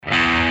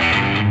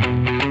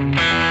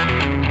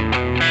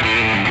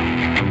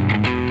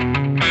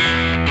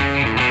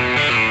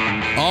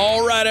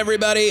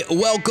everybody.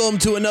 Welcome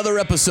to another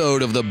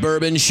episode of the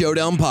Bourbon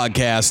Showdown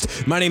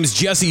Podcast. My name is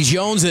Jesse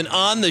Jones, and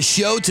on the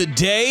show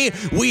today,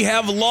 we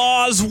have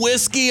Laws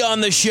Whiskey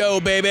on the show,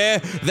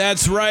 baby.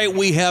 That's right,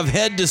 we have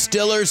head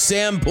distiller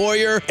Sam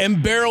Poirier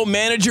and barrel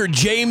manager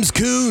James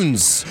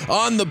Coons.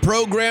 On the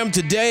program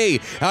today,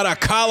 out of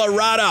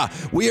Colorado,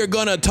 we are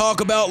going to talk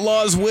about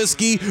Laws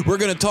Whiskey. We're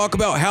going to talk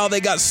about how they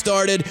got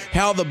started,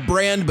 how the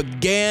brand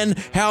began,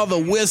 how the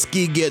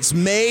whiskey gets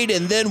made,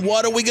 and then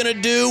what are we going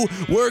to do?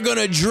 We're going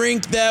to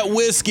drink that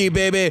whiskey,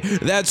 baby.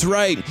 That's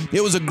right.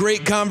 It was a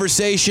great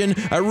conversation.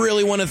 I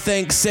really want to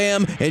thank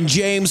Sam and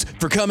James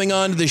for coming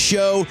on to the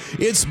show.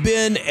 It's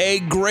been a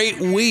great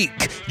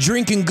week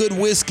drinking good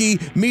whiskey,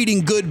 meeting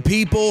good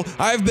people.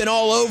 I've been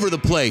all over the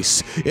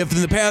place. If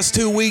in the past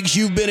 2 weeks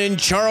you've been in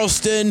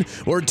Charleston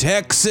or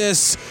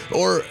Texas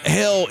or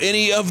hell,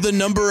 any of the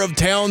number of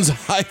towns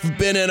I've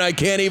been in, I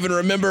can't even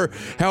remember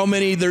how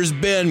many there's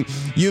been.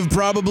 You've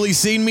probably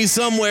seen me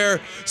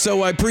somewhere.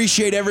 So I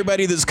appreciate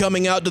everybody that's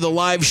coming out to the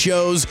live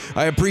shows.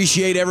 I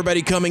appreciate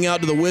everybody coming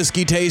out to the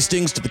whiskey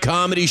tastings, to the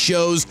comedy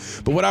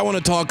shows. But what I want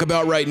to talk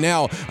about right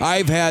now,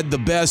 I've had the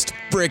best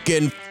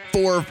frickin'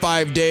 4 or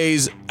 5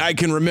 days I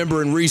can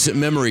remember in recent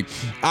memory.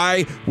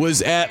 I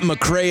was at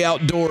McRae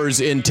Outdoors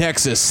in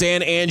Texas,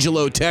 San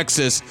Angelo,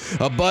 Texas.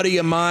 A buddy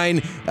of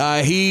mine,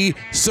 he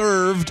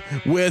served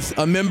with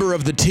a member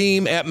of the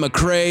team at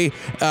McRae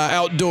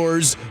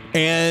Outdoors,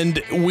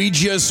 and we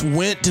just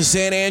went to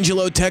San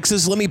Angelo,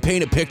 Texas. Let me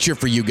paint a picture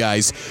for you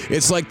guys.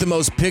 It's like the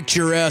most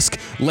picturesque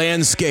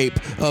landscape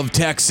of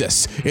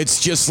Texas.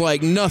 It's just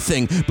like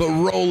nothing but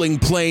rolling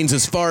plains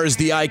as far as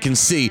the eye can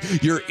see.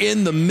 You're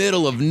in the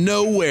middle of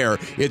nowhere.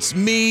 It's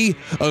me,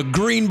 a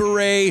Green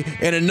Beret,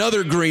 and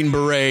another Green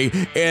Beret,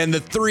 and the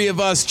three of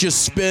us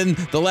just spend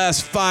the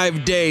last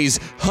 5 days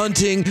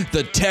hunting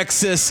the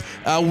Texas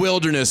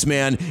wilderness,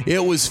 man.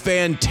 It was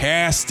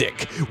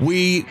fantastic.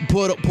 We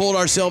pulled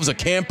ourselves a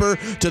camper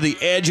to the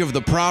edge of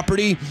the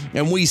property,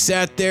 and we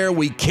sat there,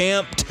 we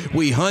camped,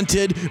 we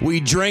hunted, we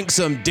drank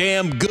some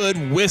damn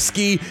good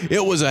whiskey.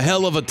 It was a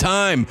hell of a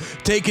time.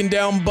 Taking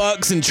down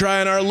bucks and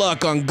trying our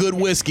luck on good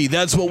whiskey.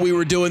 That's what we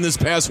were doing this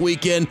past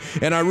weekend,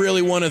 and I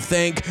really want to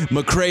thank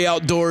McRae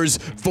Outdoors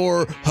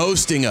for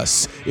hosting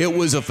us. It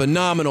was a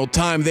phenomenal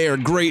time. They are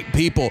great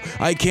people.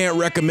 I can't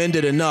recommend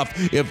it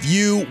enough. If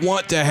you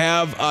want to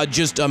have a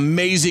just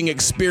amazing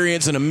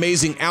experience, an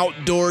amazing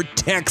outdoor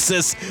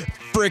Texas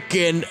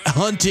frickin'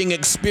 hunting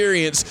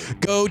experience,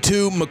 go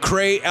to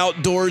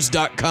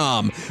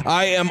McRaeOutdoors.com.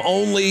 I am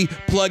only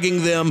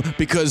plugging them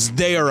because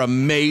they are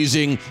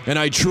amazing, and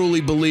I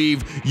truly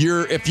believe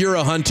if you're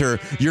a hunter,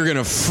 you're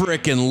gonna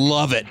frickin'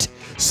 love it.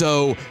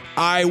 So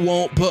I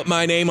won't put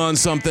my name on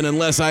something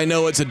unless I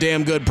know it's a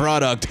damn good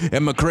product,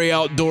 and McRae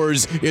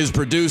Outdoors is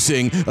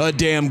producing a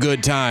damn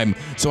good time.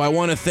 So I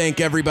want to thank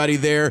everybody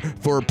there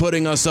for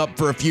putting us up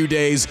for a few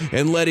days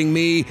and letting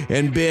me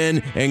and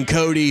Ben and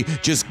Cody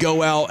just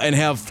go out and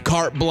have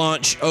carte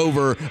blanche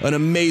over an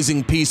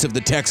amazing piece of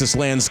the Texas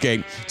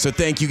landscape. So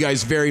thank you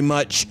guys very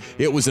much.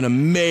 It was an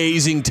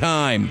amazing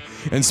time.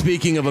 And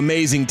speaking of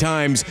amazing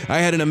times, I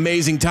had an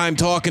amazing time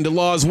talking to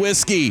Laws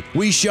Whiskey.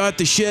 We shot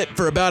the shit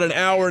for about an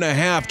hour and a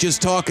half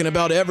just talking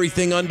about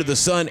everything under the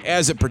sun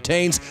as it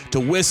pertains to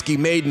whiskey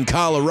made in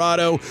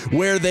Colorado,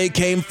 where they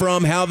came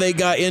from, how they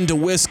got into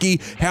whiskey,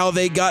 how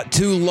they got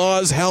to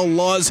Laws, how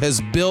Laws has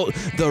built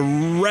the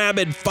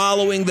rabid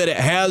following that it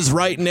has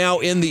right now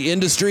in the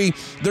industry.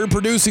 They're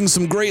producing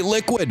some great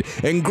liquid,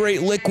 and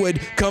great liquid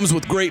comes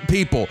with great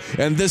people,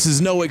 and this is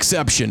no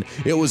exception.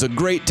 It was a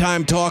great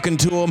time talking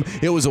to them.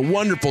 It was a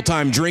wonderful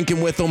time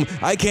drinking with them.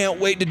 I can't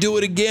wait to do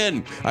it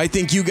again. I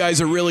think you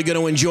guys are really going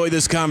to enjoy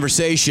this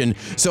conversation,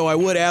 so I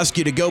would ask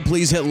you to go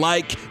please hit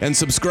like and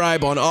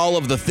subscribe on all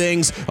of the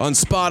things, on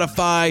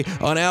Spotify,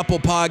 on Apple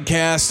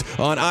Podcasts,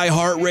 on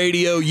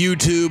iHeartRadio,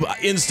 YouTube,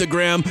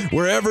 Instagram,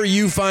 wherever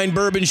you find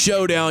Bourbon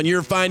Showdown,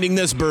 you're finding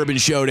this Bourbon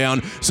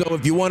Showdown. So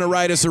if you want to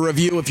write us a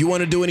review, if you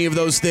want to do any of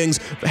those things,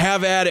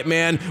 have at it,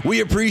 man. We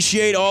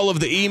appreciate all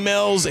of the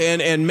emails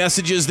and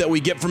messages that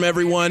we get from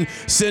everyone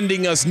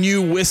sending us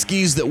new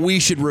whiskeys that we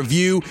should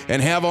review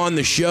and have on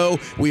the show.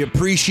 We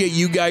appreciate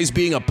you guys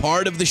being a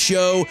part of the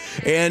show,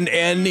 and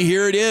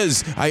here it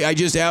is. I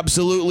just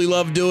absolutely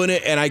love doing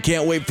it, and I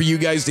can't wait for you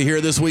guys to hear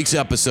this week's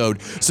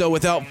episode. So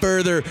without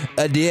further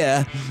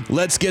ado,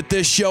 let's get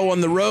this show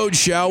on the road,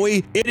 shall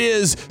we? It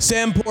is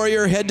Sam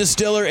Poirier, head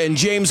distiller, and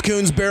James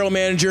Coons, barrel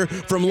manager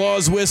from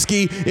Laws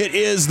Whiskey. It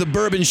is the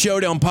Bourbon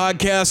Showdown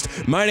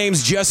Podcast. My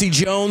name's Jesse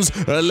Jones.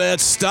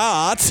 Let's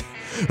start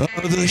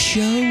the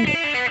show.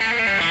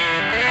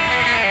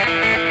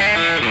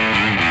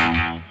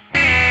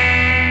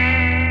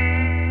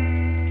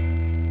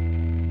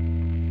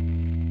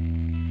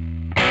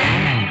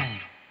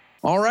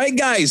 All right,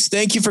 guys,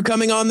 thank you for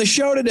coming on the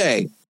show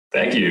today.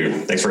 Thank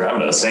you. Thanks for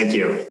having us. Thank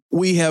you.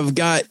 We have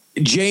got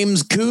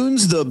James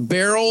Coons, the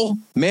barrel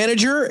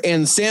manager,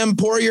 and Sam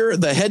Poirier,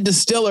 the head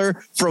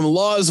distiller from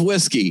Laws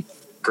Whiskey.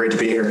 Great to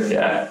be here.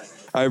 Yeah.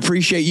 I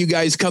appreciate you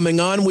guys coming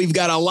on. We've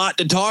got a lot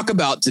to talk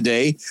about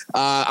today.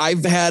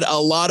 I've had a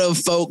lot of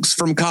folks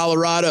from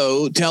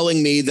Colorado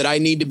telling me that I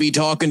need to be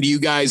talking to you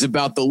guys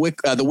about the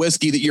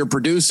whiskey that you're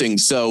producing.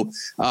 So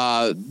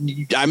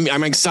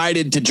I'm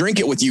excited to drink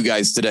it with you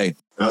guys today.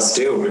 Us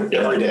too,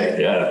 every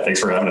day. Yeah, thanks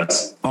for having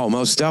us. Oh,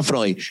 most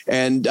definitely.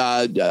 And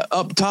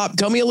up top,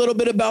 tell me a little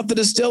bit about the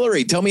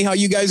distillery. Tell me how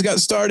you guys got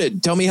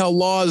started. Tell me how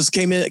Laws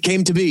came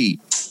to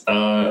be.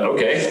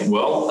 Okay.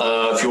 Well,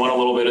 if you want a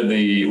little bit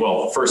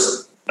of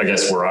first, I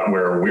guess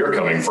where we're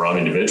coming from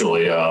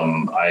individually,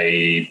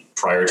 I,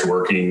 prior to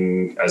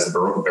working as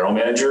the barrel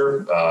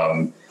manager,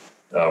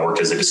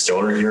 worked as a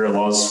distiller here at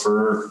Laws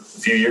for a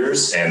few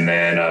years. And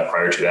then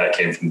prior to that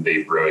came from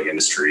the brewing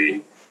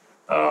industry.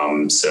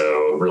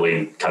 So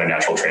really kind of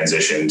natural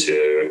transition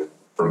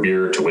from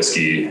beer to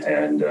whiskey.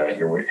 And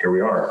here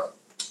we are.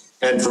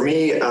 And for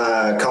me,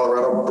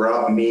 Colorado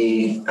brought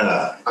me,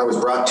 I was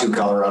brought to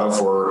Colorado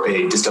for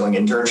a distilling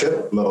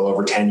internship a little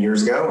over 10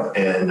 years ago,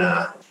 and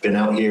been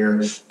out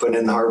here putting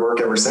in the hard work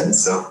ever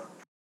since. So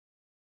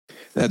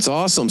that's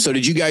awesome. So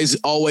did you guys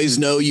always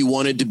know you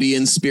wanted to be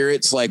in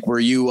spirits? Like, were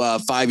you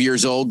 5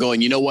 years old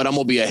going, you know what, I'm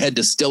going to be a head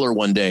distiller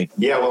one day?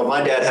 Yeah, well,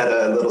 my dad had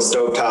a little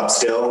stovetop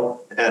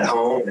still at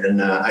home.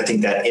 And I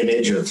think that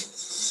image of,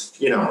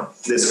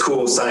 this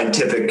cool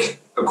scientific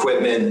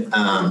equipment,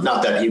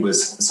 not that he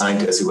was a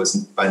scientist, he was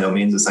by no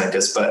means a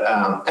scientist, but,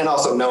 and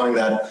also knowing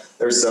that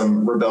there's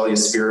some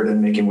rebellious spirit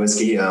in making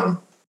whiskey,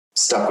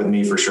 stuck with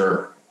me for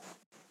sure.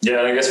 Yeah.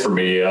 And I guess for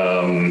me,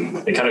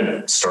 it kind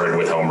of started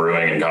with home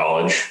brewing in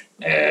college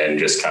and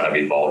just kind of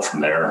evolved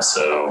from there.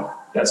 So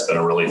that's been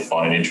a really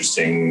fun and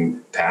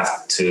interesting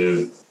path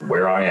to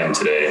where I am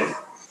today.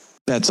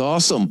 That's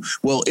awesome.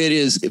 Well, it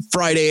is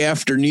Friday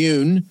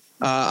afternoon.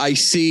 I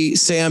see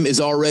Sam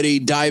is already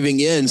diving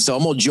in, so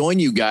I'm gonna join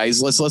you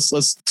guys.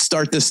 Let's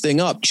start this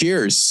thing up.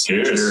 Cheers.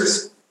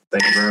 Cheers.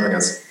 Thank you for having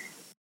us.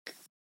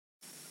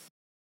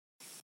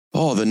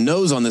 Oh, the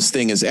nose on this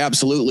thing is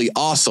absolutely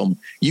awesome.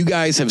 You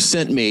guys have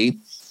sent me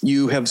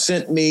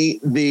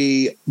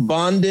the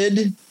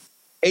bonded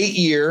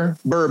 8-year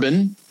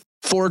bourbon,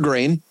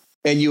 4-grain,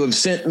 and you have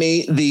sent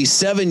me the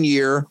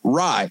 7-year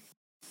rye.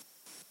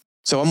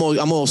 So I'm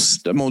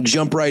gonna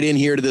jump right in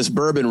here to this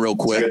bourbon real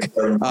quick.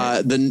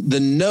 The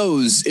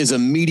nose is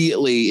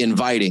immediately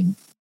inviting.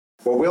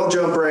 Well, we'll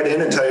jump right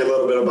in and tell you a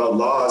little bit about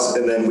Laws,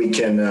 and then we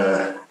can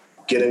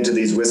get into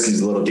these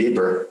whiskeys a little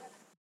deeper.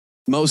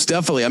 Most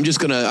definitely.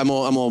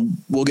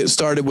 We'll get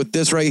started with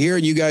this right here.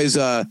 And you guys,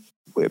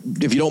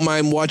 if you don't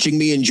mind watching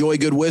me enjoy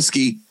good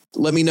whiskey,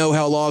 let me know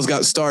how Laws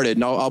got started,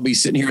 and I'll be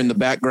sitting here in the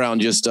background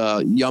just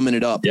yumming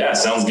it up. Yeah,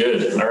 sounds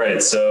good. All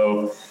right,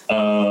 so.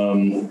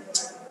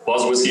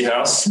 Laws Whiskey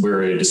House.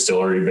 We're a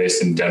distillery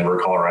based in Denver,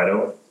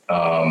 Colorado.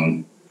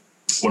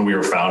 When we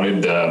were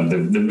founded,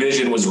 the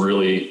vision was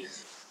really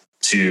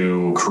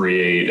to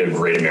create a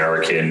great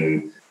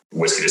American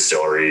whiskey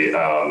distillery.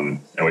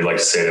 And we like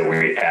to say that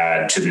we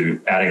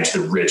adding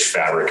to the rich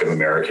fabric of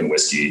American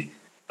whiskey.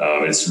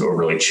 It's a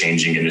really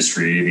changing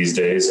industry these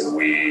days. And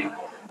we,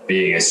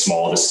 being a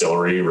small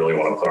distillery, really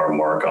want to put our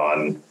mark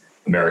on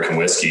American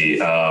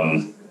whiskey.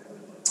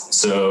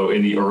 So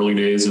in the early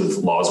days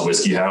of Laws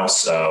Whiskey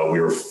House,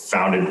 we were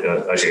founded,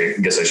 actually, I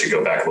guess I should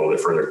go back a little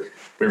bit further.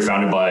 We were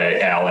founded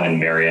by Alan and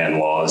Marianne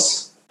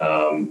Laws.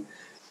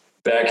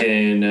 Back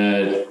in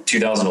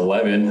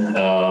 2011,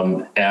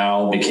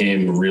 Al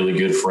became really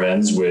good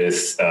friends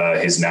with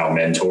his now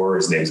mentor.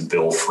 His name's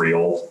Bill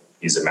Friel.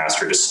 He's a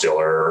master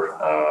distiller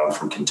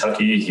from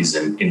Kentucky. He's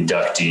an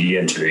inductee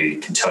into the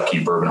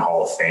Kentucky Bourbon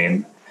Hall of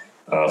Fame,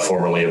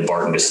 formerly of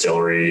Barton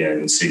Distillery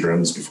and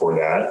Seagram's before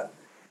that.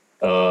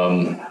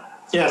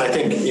 Yeah, and I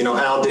think,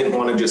 Al didn't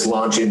want to just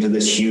launch into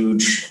this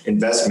huge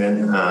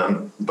investment,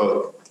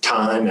 both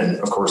time and,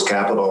 of course,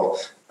 capital,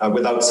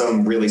 without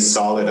some really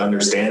solid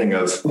understanding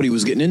of what he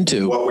was getting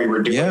into, what we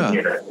were doing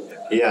here.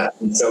 Yeah.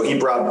 And so he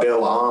brought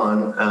Bill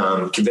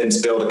on,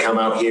 convinced Bill to come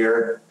out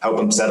here, help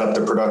him set up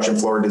the production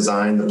floor,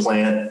 design the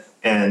plant,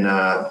 and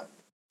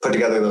put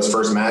together those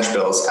first mash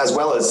bills, as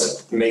well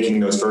as making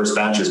those first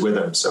batches with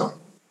him. So,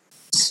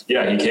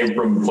 yeah, he came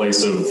from a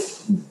place of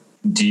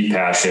deep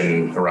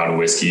passion around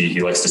whiskey.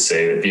 He likes to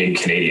say that being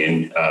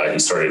Canadian, he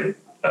started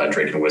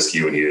drinking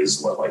whiskey when he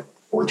was like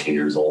 14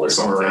 years old or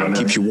something.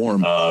 Keeps you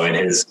warm. And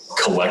has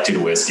collected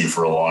whiskey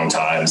for a long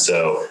time.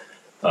 So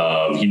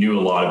he knew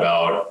a lot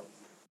about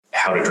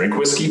how to drink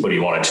whiskey, but he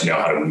wanted to know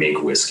how to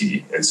make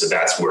whiskey. And so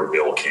that's where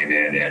Bill came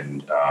in.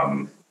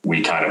 And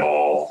we kind of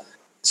all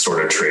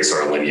sort of trace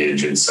our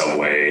lineage in some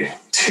way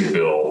to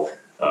Bill.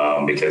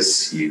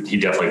 Because he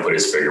definitely put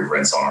his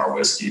fingerprints on our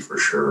whiskey for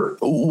sure.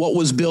 What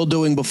was Bill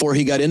doing before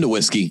he got into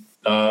whiskey?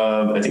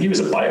 I think he was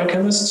a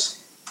biochemist.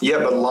 Yeah,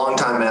 but a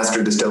longtime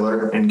master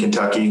distiller in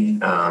Kentucky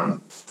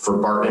for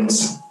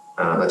Barton's.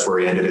 That's where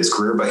he ended his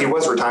career. But he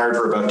was retired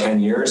for about 10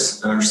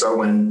 years or so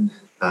when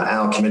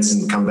Al convinced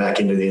him to come back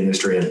into the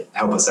industry and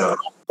help us out.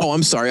 Oh,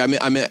 I'm sorry. I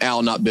meant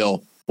Al, not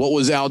Bill. What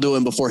was Al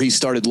doing before he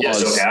started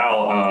Laws? Yeah, so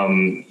Al,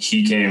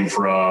 he came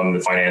from the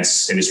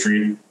finance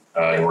industry.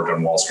 He worked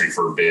on Wall Street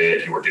for a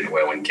bit. He worked in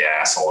oil and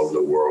gas all over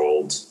the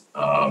world.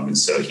 And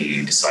so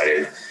he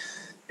decided,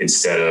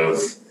 instead of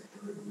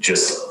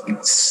just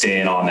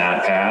staying on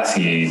that path,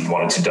 he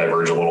wanted to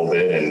diverge a little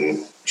bit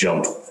and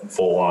jump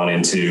full on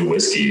into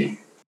whiskey.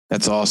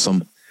 That's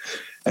awesome.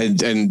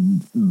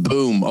 And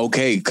boom.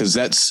 Okay. Cause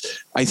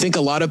I think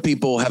a lot of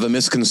people have a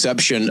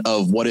misconception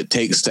of what it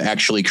takes to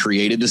actually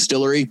create a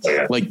distillery.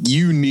 Yeah. Like,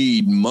 you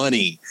need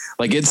money.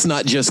 Like, it's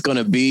not just going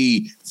to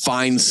be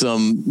find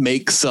some,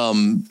 make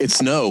some.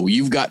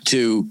 You've got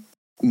to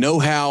know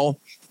how,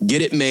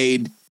 get it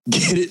made,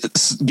 get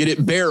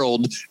it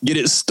barreled, get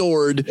it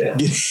stored,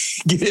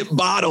 get it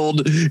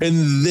bottled.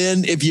 And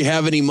then if you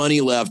have any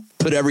money left,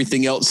 put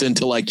everything else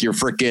into like your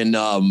freaking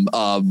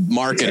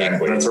marketing.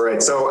 Exactly. That's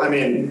right. So, I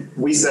mean,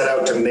 we set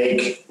out to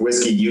make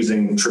whiskey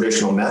using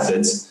traditional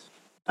methods.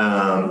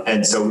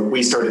 And so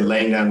we started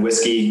laying down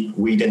whiskey.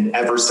 We didn't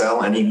ever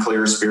sell any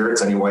clear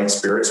spirits, any white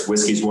spirits.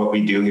 Whiskey is what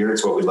we do here.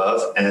 It's what we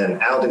love.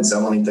 And Al didn't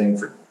sell anything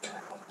for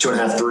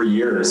 2.5, 3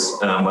 years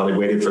while he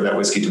waited for that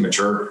whiskey to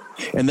mature.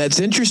 And that's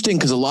interesting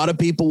because a lot of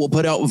people will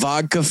put out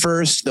vodka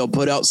first. They'll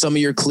put out some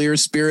of your clear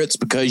spirits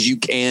because you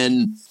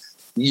can,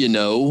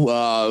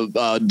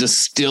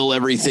 distill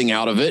everything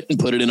out of it and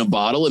put it in a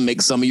bottle and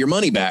make some of your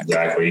money back.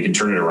 Exactly. You can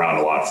turn it around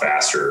a lot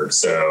faster.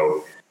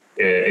 So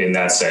in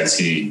that sense,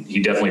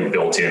 he definitely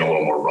built in a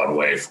little more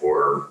runway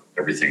for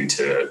everything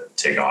to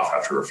take off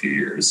after a few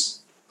years,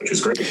 which is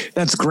great.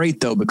 That's great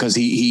though, because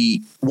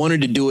he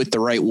wanted to do it the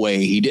right way.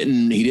 He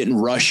didn't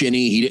rush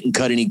he didn't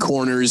cut any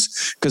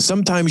corners. Cause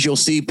sometimes you'll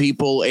see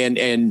people and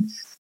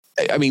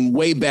I mean,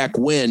 way back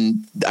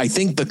when, I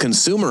think the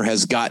consumer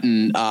has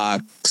gotten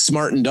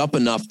smartened up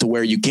enough to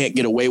where you can't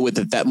get away with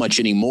it that much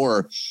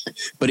anymore.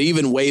 But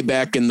even way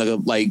back in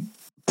the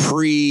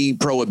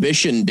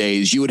pre-prohibition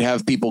days, you would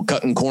have people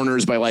cutting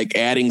corners by like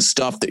adding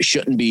stuff that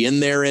shouldn't be in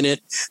there in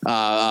it,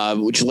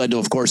 which led to,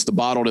 of course, the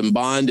bottled and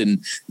bond.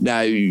 And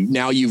now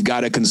you've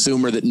got a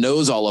consumer that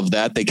knows all of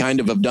that. They kind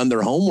of have done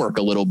their homework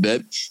a little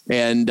bit,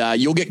 and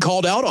you'll get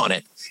called out on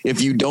it if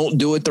you don't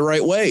do it the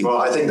right way. Well,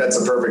 I think that's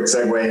a perfect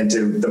segue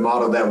into the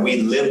motto that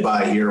we live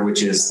by here,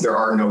 which is there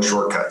are no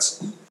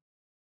shortcuts.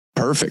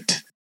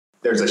 Perfect.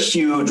 There's a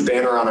huge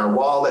banner on our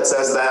wall that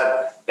says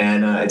that,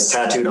 and it's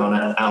tattooed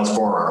on Al's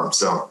forearm.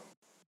 So,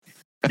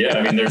 yeah,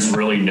 I mean, there's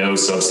really no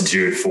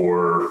substitute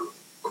for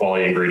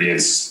quality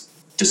ingredients,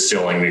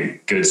 distilling the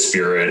good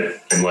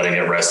spirit and letting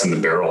it rest in the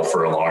barrel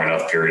for a long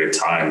enough period of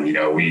time.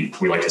 We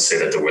like to say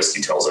that the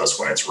whiskey tells us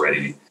when it's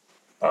ready.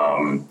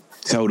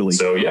 Totally.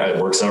 So yeah, it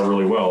works out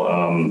really well.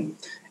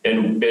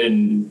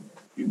 And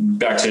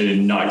back to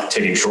not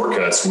taking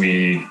shortcuts,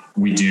 we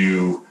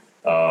do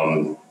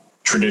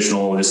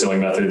traditional distilling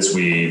methods.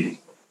 We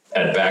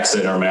add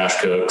backset in our mash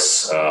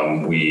cooks.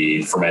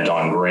 We ferment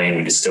on grain.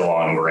 We distill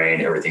on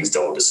grain. Everything's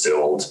double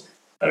distilled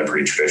in a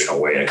pretty traditional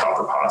way in a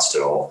copper pot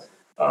still.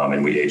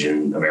 And we age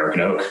in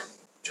American oak,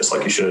 just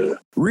like you should.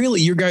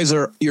 Really? You guys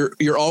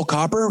you're all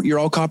copper? You're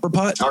all copper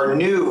pot? Our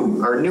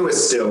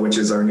newest still, which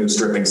is our new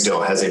stripping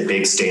still, has a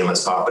big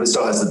stainless pot, but it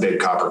still has the big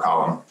copper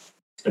column.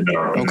 And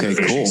our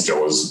finishing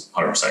still is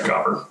 100%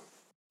 copper.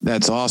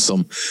 That's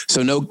awesome.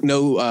 So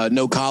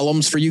no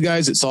columns for you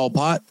guys. It's all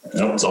pot.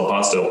 Nope, it's all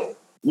pot still.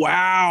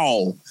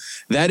 Wow.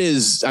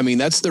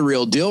 That's the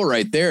real deal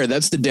right there.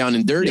 That's the down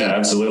and dirty. Yeah,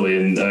 absolutely.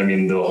 And I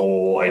mean, the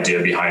whole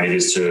idea behind it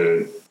is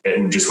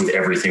and just with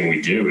everything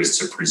we do, is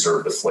to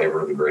preserve the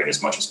flavor of the grain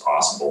as much as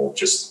possible.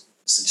 Just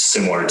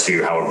similar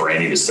to how a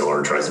brandy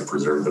distiller tries to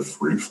preserve the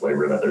fruit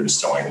flavor that they're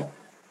distilling.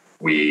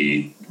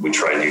 We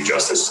try to do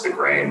justice to the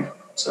grain.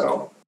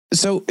 So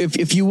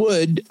if you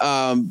would,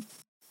 I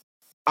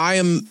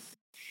am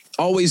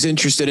always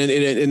interested in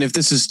it. And if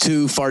this is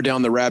too far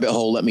down the rabbit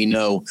hole, let me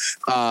know.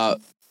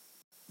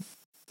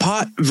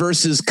 Pot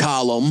versus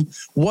column.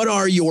 What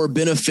are your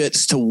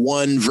benefits to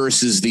one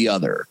versus the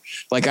other?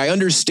 Like, I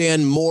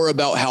understand more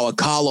about how a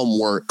column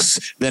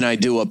works than I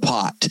do a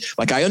pot.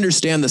 Like, I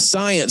understand the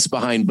science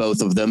behind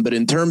both of them, but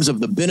in terms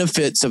of the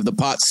benefits of the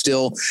pot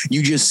still,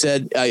 you just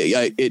said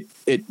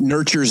it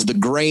nurtures the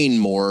grain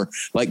more.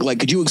 Like,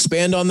 could you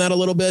expand on that a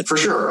little bit? For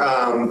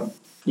sure.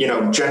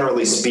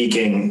 Generally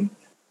speaking,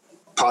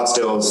 pot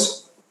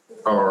stills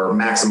are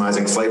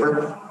maximizing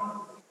flavor.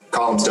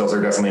 Column stills are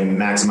definitely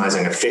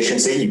maximizing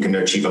efficiency. You can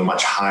achieve a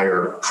much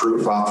higher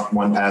proof off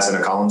one pass in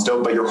a column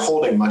still, but you're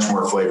holding much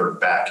more flavor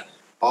back.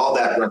 All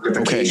that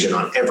rectification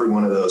on every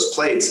one of those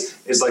plates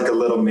is like a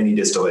little mini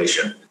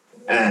distillation.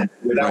 And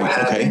without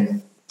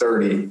having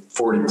 30,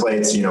 40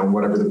 plates,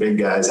 whatever the big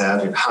guys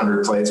have,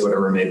 100 plates,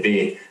 whatever it may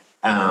be,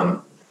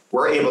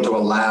 we're able to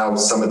allow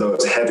some of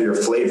those heavier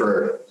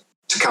flavor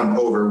to come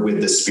over with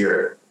the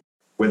spirit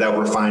without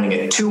refining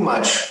it too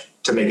much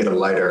to make it a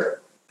lighter,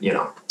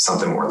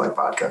 something more like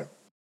vodka.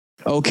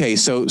 Okay.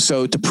 So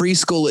to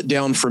preschool it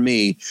down for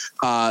me,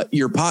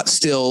 your pot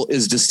still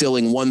is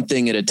distilling one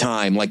thing at a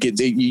time. Like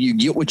you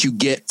get what you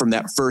get from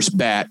that first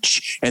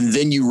batch and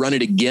then you run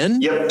it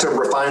again. Yep. To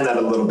refine that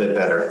a little bit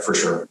better for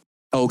sure.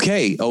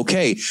 Okay.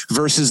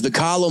 Versus the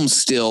column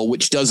still,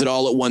 which does it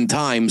all at one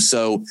time.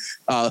 So,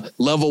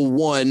 level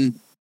one,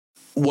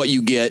 what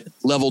you get.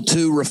 Level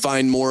 2,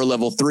 refine more.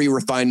 Level 3,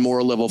 refine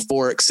more. Level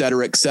 4, et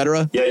cetera, et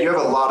cetera. Yeah, you have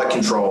a lot of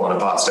control on a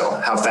pot still.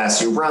 How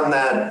fast you run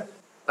that,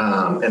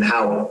 and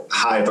how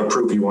high of a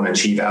proof you want to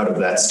achieve out of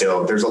that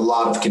still. There's a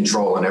lot of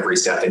control in every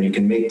step, and you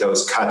can make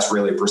those cuts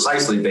really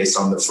precisely based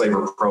on the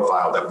flavor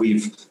profile that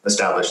we've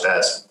established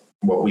as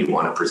what we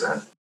want to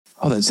present.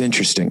 Oh, that's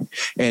interesting.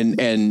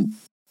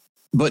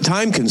 But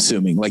time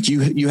consuming, like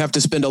you have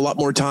to spend a lot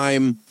more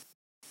time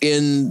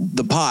in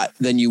the pot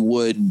than you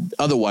would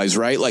otherwise,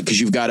 right? Like, cause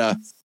you've got to,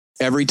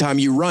 every time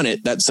you run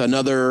it, that's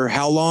another,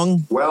 how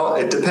long? Well,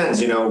 it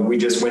depends. We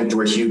just went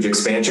through a huge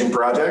expansion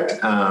project,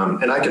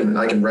 and I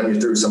can run you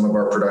through some of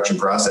our production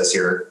process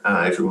here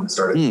if you want to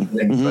start it.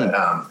 Mm-hmm.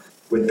 But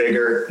with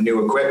bigger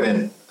new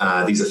equipment,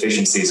 these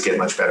efficiencies get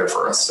much better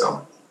for us.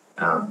 So,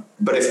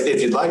 but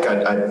if you'd like,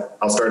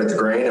 I'll start at the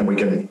grain and we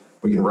can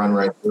run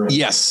right through.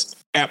 Yes.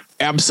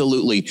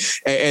 Absolutely.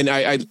 And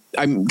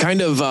I'm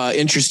kind of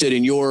interested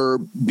in your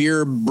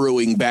beer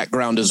brewing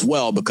background as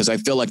well, because I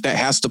feel like that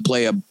has to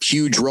play a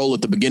huge role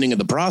at the beginning of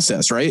the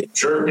process, right?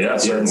 Sure. Yeah,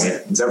 certainly.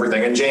 It's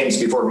everything. And James,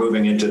 before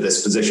moving into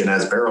this position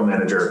as barrel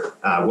manager,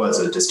 was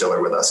a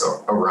distiller with us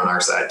over on our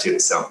side too.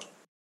 So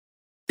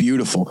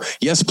beautiful.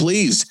 Yes,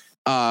 please.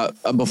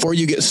 Before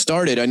you get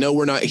started, I know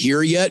we're not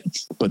here yet,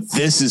 but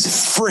this is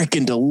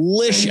freaking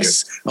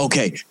delicious.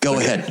 Okay, go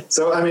ahead.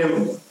 So,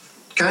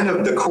 kind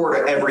of the core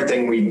to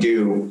everything we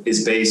do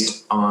is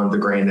based on the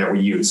grain that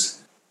we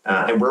use.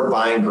 And we're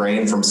buying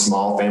grain from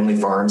small family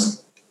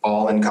farms,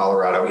 all in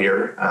Colorado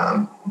here.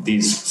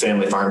 These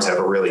family farms have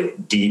a really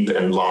deep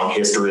and long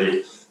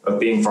history of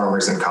being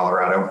farmers in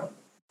Colorado.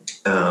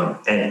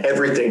 And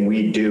everything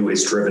we do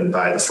is driven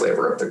by the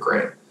flavor of the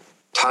grain,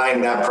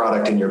 tying that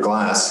product in your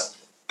glass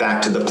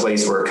back to the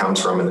place where it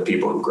comes from and the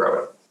people who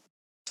grow it.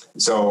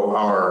 So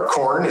our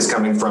corn is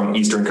coming from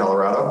Eastern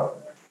Colorado.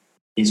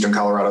 Eastern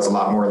Colorado is a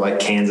lot more like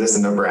Kansas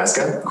and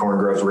Nebraska. Corn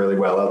grows really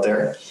well out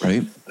there.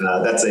 Right.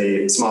 That's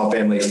a small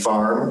family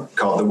farm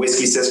called the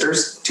Whiskey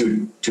Sisters,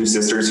 two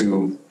sisters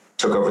who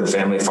took over the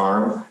family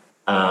farm.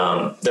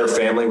 Their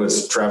family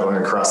was traveling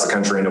across the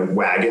country in a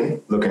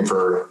wagon looking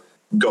for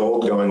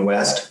gold going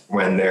west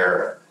when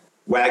their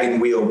wagon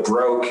wheel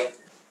broke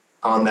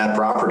on that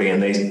property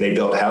and they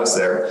built a house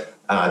there.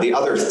 The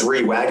other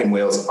 3 wagon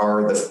wheels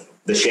are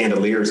the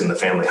chandeliers in the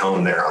family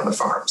home there on the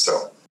farm.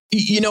 So,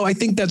 I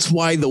think that's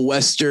why the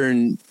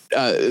Western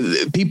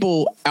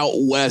people out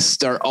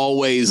West are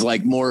always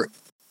like more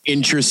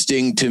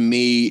interesting to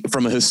me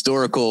from a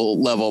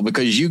historical level,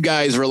 because you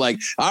guys were like,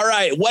 all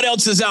right, what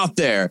else is out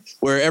there?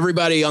 Where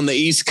everybody on the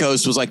East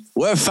Coast was like,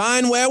 we're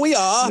fine where we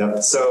are.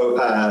 Yep.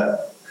 So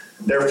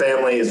their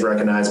family is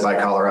recognized by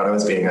Colorado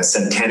as being a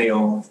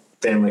centennial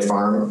family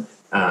farm,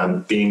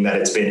 being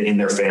that it's been in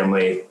their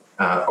family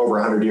over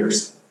 100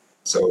 years.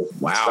 So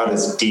wow. It's about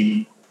as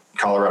deep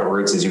Colorado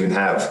roots as you can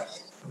have.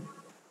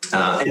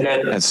 And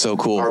then that's so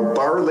cool. Our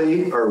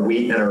barley, our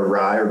wheat, and our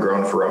rye are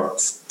grown for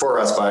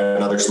us by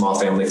another small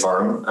family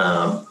farm,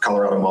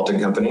 Colorado Malting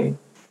Company.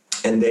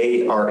 And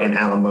they are in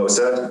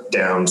Alamosa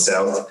down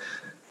south,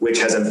 which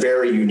has a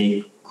very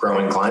unique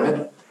growing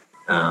climate.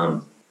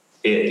 It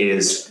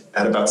is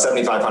at about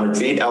 7,500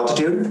 feet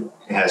altitude.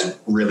 It has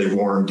really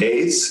warm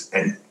days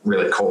and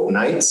really cold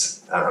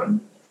nights.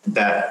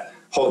 That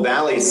whole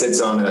valley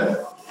sits on an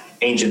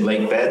ancient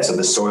lake bed, so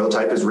the soil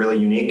type is really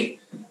unique.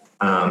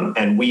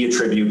 And we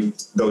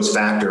attribute those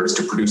factors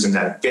to producing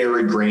that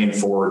very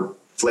grain-forward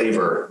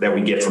flavor that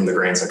we get from the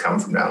grains that come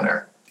from down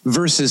there.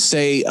 Versus,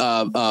 say,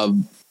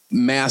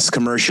 mass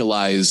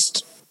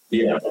commercialized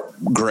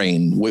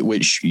grain,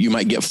 which you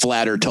might get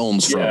flatter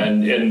tones from.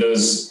 Yeah, and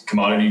those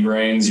commodity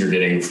grains you're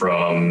getting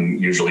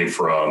usually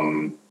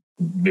from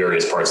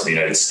various parts of the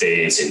United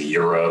States and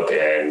Europe.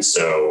 And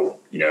so,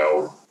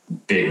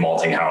 big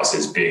malting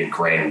houses, big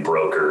grain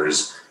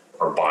brokers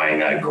are buying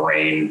that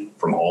grain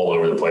from all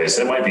over the place.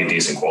 It might be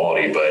decent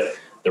quality, but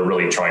they're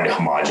really trying to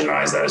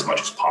homogenize that as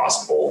much as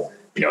possible.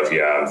 If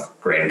you have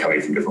grain coming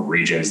from different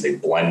regions, they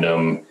blend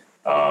them,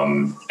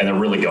 and they're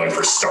really going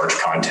for starch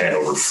content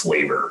over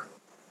flavor.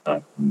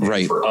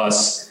 Right. For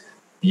us,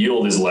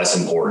 yield is less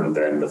important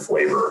than the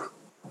flavor.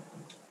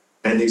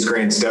 And these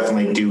grains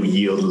definitely do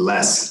yield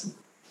less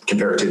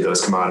compared to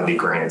those commodity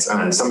grains.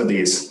 And some of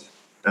these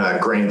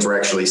grains were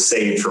actually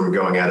saved from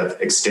going out of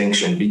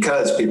extinction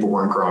because people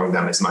weren't growing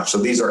them as much. So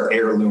these are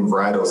heirloom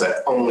varietals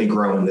that only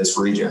grow in this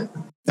region.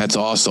 That's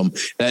awesome.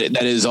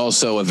 That is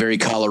also a very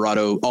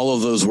Colorado. All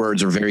of those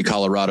words are very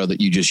Colorado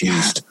that you just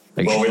used.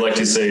 Well, we like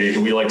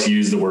to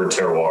use the word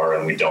terroir,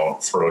 and we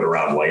don't throw it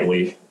around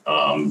lightly.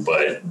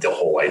 But the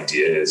whole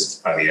idea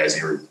is, as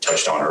you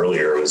touched on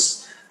earlier,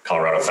 was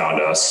Colorado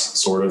found us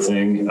sort of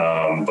thing.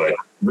 But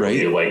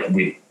really,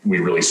 we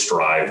really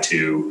strive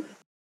to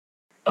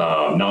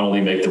not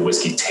only make the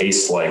whiskey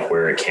taste like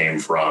where it came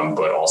from,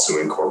 but also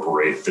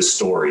incorporate the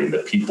story, the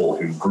people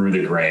who grew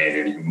the grain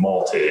and who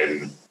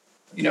malted, and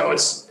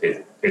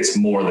it's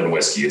more than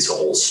whiskey; it's a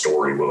whole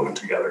story woven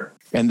together.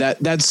 And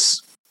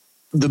that's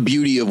the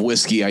beauty of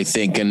whiskey, I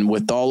think. And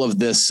with all of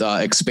this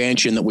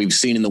expansion that we've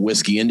seen in the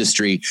whiskey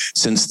industry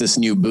since this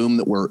new boom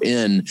that we're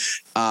in,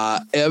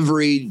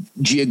 every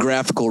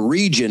geographical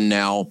region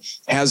now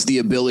has the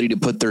ability to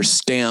put their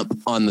stamp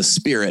on the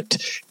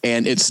spirit.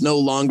 And it's no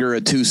longer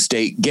a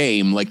 2-state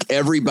game. Like,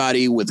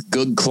 everybody with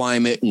good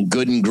climate and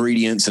good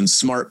ingredients and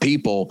smart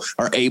people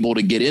are able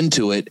to get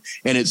into it.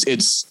 And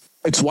it's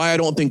why I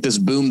don't think this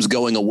boom's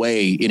going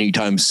away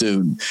anytime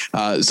soon.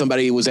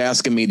 Somebody was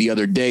asking me the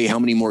other day, how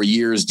many more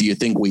years do you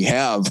think we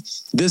have?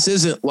 This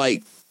isn't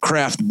like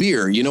craft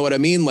beer. You know what I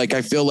mean? Like,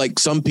 I feel like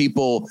some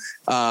people,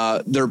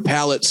 their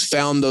palates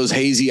found those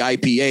hazy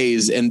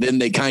IPAs, and then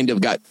they kind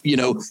of got,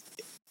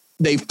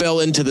 they fell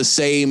into the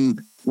same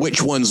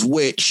which one's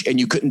which, and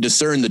you couldn't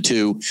discern the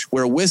two.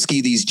 Where whiskey,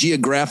 these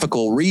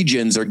geographical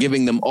regions are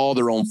giving them all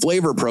their own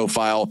flavor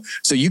profile.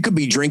 So you could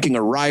be drinking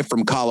a rye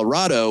from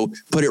Colorado,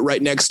 put it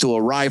right next to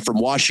a rye from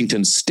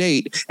Washington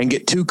State, and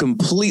get two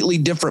completely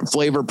different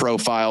flavor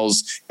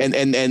profiles.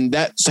 And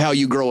that's how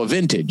you grow a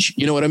vintage.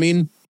 You know what I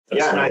mean?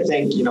 Yeah. And I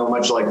think,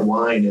 much like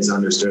wine is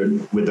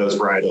understood with those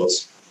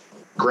varietals,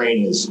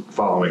 grain is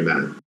following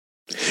that.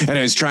 And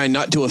I was trying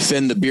not to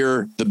offend the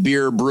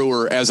beer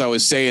brewer as I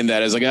was saying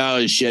that. I was like,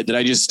 oh shit, did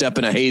I just step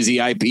in a hazy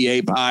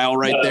IPA pile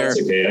right there?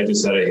 That's okay. I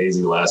just had a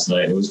hazy last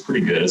night. It was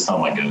pretty good. It's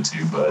not my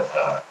go-to,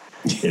 but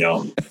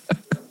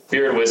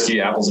beer and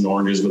whiskey, apples and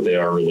oranges, but they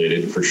are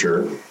related for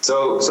sure.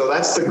 So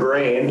that's the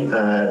grain.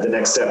 The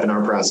next step in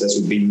our process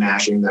would be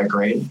mashing that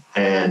grain.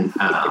 And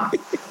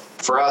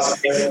for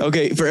us.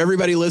 Okay. For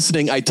everybody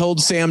listening, I told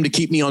Sam to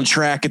keep me on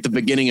track at the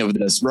beginning of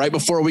this. Right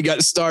before we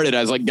got started,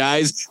 I was like,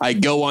 guys, I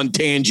go on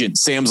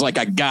tangents. Sam's like,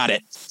 I got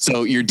it.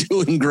 So you're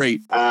doing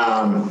great.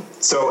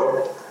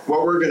 So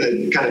what we're going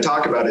to kind of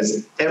talk about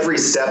is every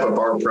step of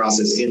our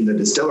process in the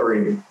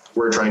distillery,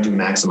 we're trying to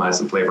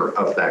maximize the flavor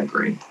of that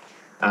grain.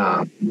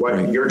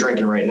 What you're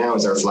drinking right now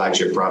is our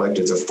flagship product.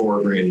 It's a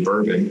 4-grain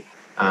bourbon,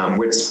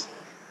 which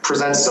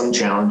presents some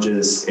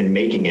challenges in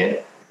making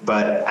it.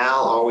 But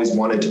Al always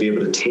wanted to be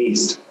able to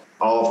taste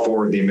all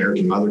 4 of the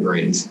American mother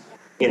grains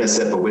in a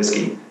sip of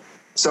whiskey.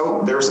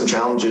 So there were some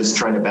challenges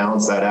trying to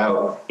balance that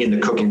out in the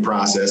cooking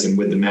process and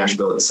with the mash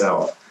bill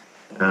itself.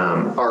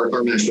 Our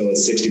mash bill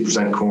is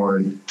 60%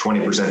 corn,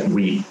 20%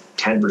 wheat,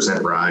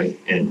 10% rye,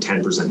 and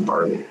 10%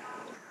 barley.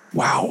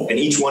 Wow. And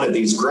each one of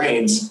these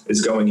grains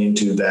is going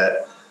into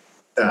that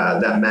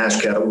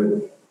mash kettle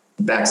with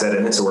backset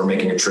in it. So we're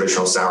making a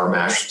traditional sour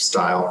mash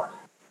style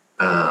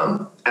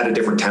at a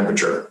different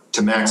temperature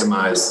to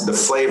maximize the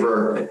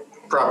flavor,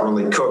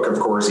 properly cook, of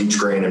course, each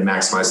grain and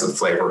maximize the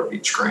flavor of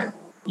each grain.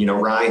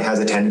 Rye has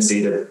a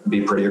tendency to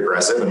be pretty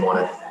aggressive and want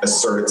to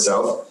assert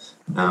itself.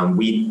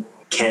 Wheat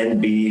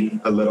can be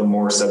a little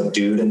more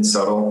subdued and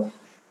subtle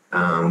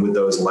with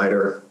those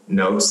lighter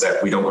notes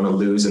that we don't want to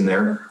lose in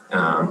there.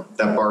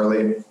 That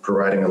barley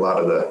providing a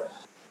lot of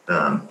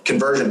the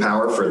conversion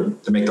power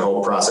to make the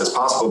whole process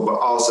possible, but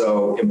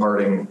also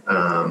imparting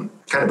kind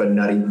of a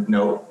nutty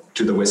note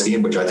to the whiskey,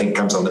 which I think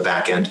comes on the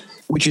back end.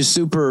 Which is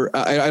super.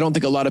 I don't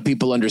think a lot of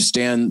people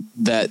understand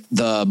that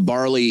the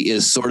barley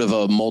is sort of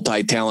a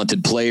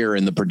multi-talented player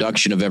in the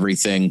production of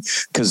everything.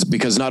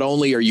 Because not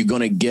only are you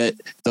going to get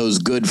those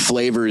good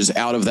flavors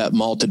out of that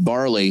malted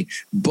barley,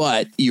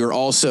 but you're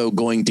also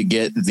going to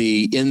get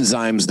the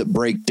enzymes that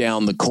break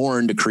down the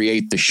corn to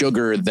create the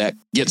sugar that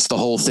gets the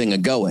whole thing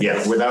a-going.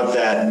 Yeah, without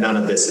that, none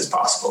of this is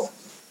possible.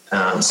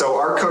 So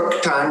our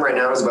cook time right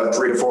now is about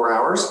 3 to 4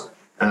 hours.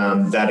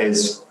 That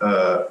is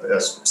a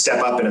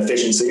step up in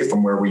efficiency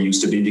from where we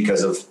used to be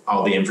because of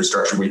all the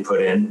infrastructure we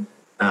put in.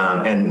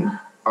 And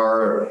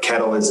our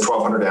kettle is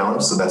 1,200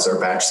 gallons, so that's our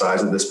batch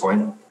size at this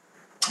point.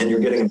 And you're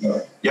getting,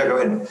 go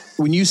ahead.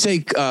 When you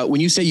say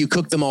you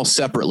cook them all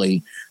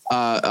separately,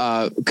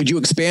 could you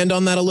expand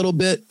on that a little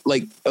bit?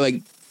 Like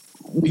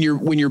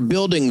when you're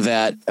building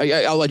that,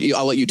 I'll let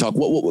you talk.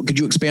 What could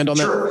you expand on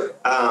that? Sure.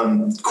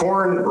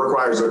 Corn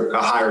requires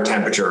a higher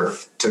temperature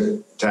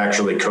to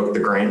actually cook the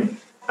grain.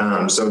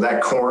 So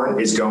that corn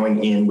is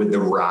going in with the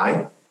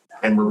rye,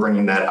 and we're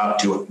bringing that up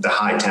to the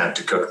high temp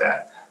to cook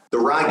that. The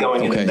rye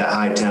going in at that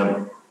high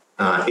temp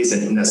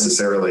isn't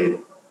necessarily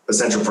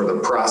essential for the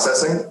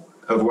processing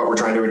of what we're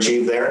trying to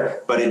achieve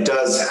there, but it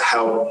does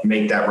help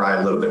make that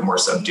rye a little bit more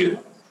subdued.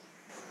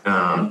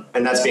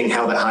 And that's being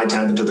held at high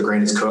temp until the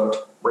grain is cooked.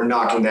 We're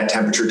knocking that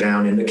temperature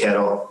down in the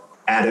kettle,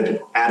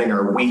 adding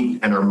our wheat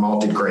and our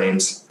malted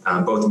grains,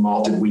 both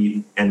malted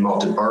wheat and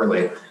malted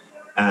barley,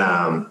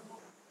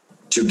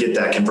 to get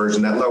that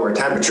conversion. That lower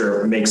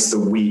temperature makes the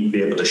wheat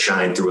be able to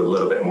shine through a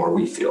little bit more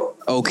wheat feel.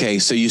 Okay.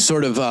 So you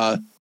sort of,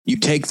 you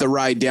take the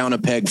rye down a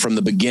peg from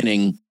the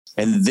beginning,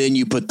 and then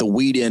you put the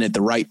wheat in at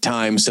the right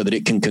time so that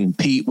it can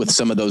compete with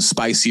some of those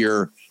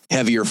spicier,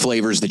 heavier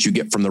flavors that you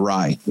get from the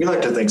rye. We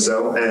like to think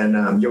so.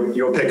 And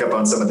you'll pick up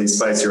on some of these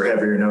spicier,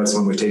 heavier notes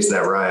when we taste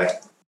that rye.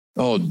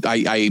 Oh,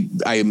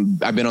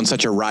 I've been on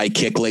such a rye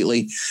kick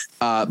lately.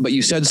 But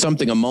you said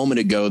something a moment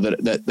ago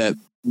that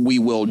we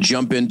will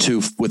jump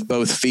into with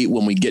both feet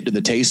when we get to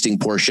the tasting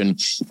portion.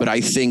 But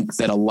I think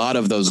that a lot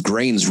of those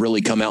grains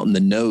really come out in the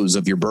nose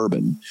of your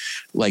bourbon.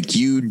 Like,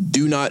 you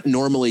do not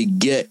normally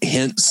get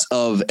hints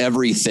of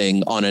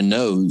everything on a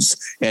nose,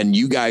 and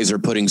you guys are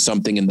putting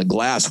something in the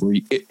glass where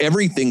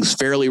everything's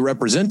fairly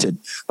represented.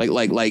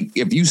 Like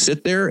if you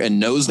sit there and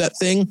nose that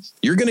thing,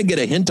 you're going to get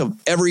a hint of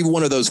every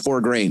one of those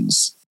 4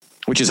 grains,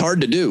 which is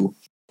hard to do.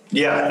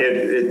 Yeah, it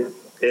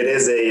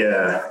is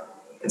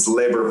it's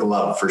labor of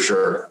love for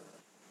sure.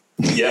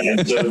 Yeah.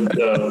 And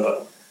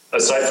so,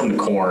 aside from the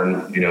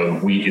corn,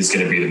 wheat is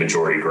going to be the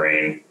majority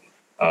grain.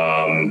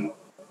 And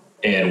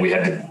we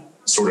had to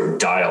sort of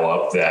dial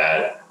up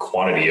that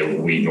quantity of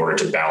wheat in order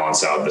to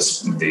balance out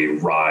the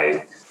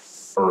rye,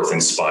 earth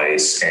and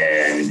spice,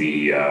 and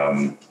the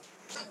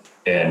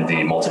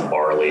malted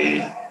barley,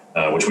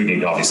 which we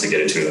need to obviously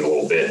get into in a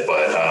little bit.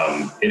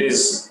 But it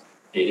is,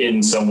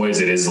 in some ways,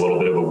 it is a little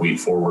bit of a wheat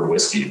forward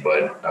whiskey,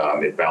 but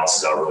it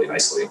balances out really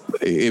nicely.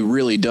 It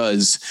really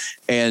does.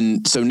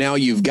 And so now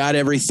you've got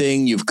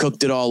everything, you've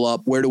cooked it all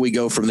up. Where do we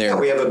go from there?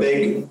 We have a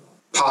big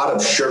pot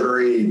of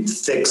sugary,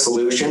 thick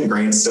solution,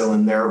 grain still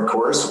in there, of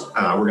course.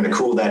 We're going to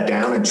cool that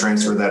down and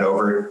transfer that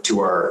over to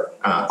our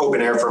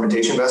open air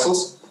fermentation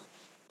vessels.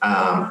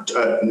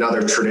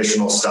 Another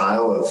traditional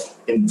style of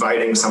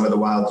inviting some of the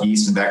wild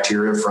yeast and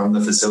bacteria from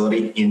the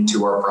facility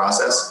into our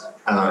process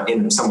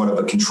in somewhat of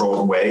a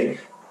controlled way.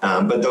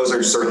 But those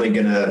are certainly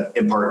going to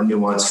impart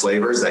nuanced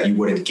flavors that you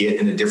wouldn't get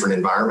in a different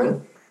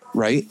environment.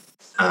 Right.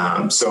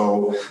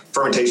 So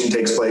fermentation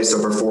takes place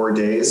over 4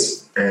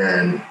 days,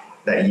 and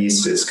that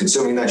yeast is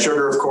consuming that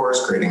sugar, of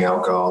course, creating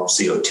alcohol.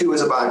 CO2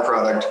 is a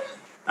byproduct,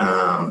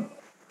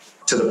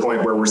 to the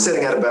point where we're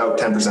sitting at about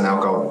 10%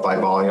 alcohol by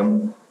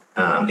volume.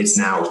 It's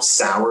now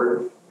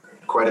soured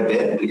quite a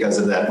bit because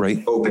of that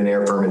open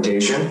air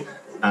fermentation.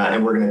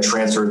 And we're going to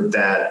transfer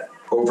that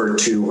over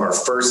to our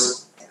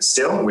first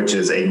still, which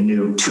is a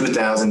new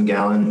 2,000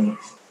 gallon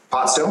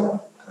pot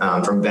still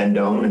from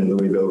Vendome in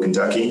Louisville,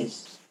 Kentucky.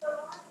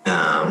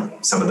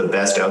 Some of the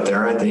best out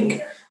there, I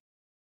think.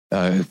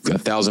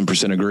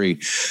 1,000%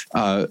 agree.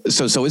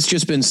 So it's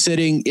just been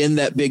sitting in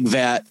that big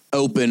vat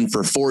open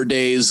for 4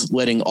 days,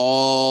 letting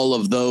all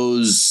of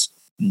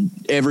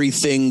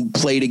everything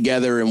play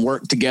together and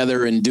work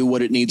together and do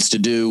what it needs to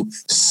do,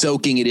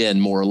 soaking it in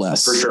more or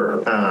less. For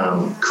sure.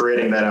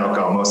 Creating that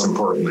alcohol, most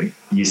importantly.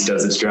 Yeast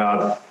does its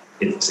job.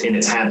 It's in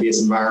its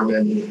happiest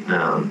environment,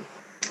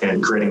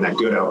 and creating that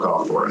good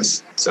alcohol for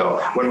us.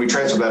 So when we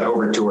transfer that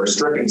over to our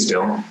stripping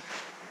still,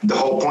 the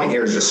whole point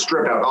here is to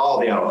strip out all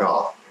the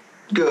alcohol.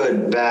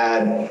 Good,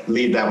 bad,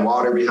 leave that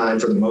water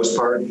behind for the most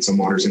part. Some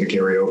water's going to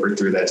carry over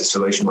through that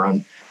distillation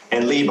run,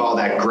 and leave all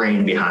that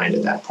grain behind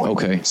at that point.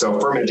 Okay. So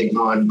fermenting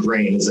on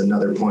grain is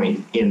another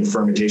point in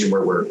fermentation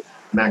where we're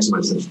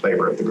maximizing the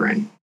flavor of the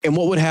grain. And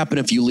what would happen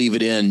if you leave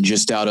it in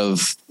just out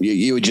of,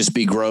 it would just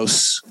be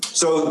gross?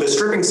 So the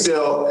stripping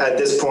still at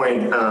this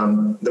point,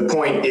 the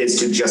point is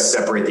to just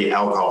separate the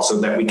alcohol so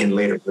that we can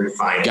later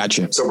refine it.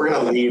 Gotcha. So we're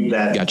going to leave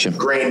that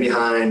grain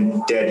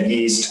behind, dead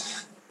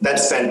yeast. That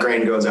spent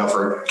grain goes out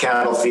for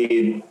cattle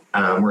feed.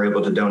 We're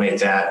able to donate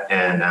that,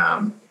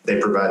 and they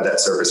provide that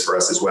service for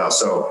us as well.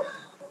 So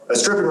a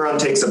stripping run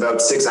takes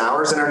about 6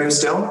 hours in our new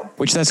still.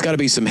 Which that's got to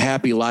be some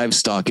happy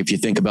livestock if you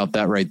think about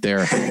that right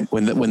there.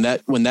 when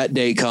that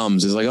day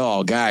comes, it's like,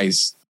 oh,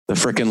 guys, the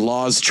frickin'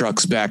 Laws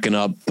truck's backing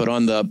up. Put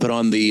on the put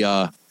on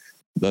the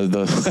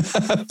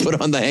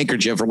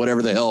handkerchief or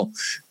whatever the hell.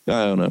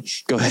 I don't know.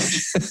 Go ahead.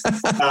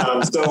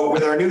 So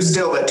with our new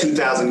still, that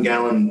 2,000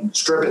 gallon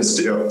stripping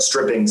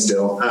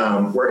still,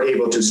 we're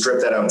able to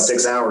strip that out in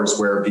 6 hours,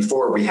 where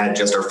before we had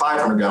just our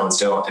 500 gallon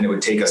still, and it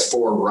would take us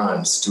 4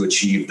 runs to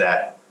achieve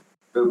that.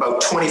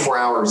 About 24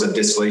 hours of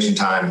distillation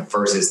time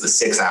versus the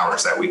 6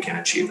 hours that we can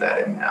achieve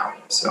that in now.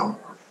 So,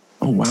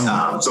 oh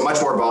wow! So much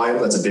more volume.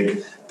 That's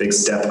a big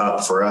step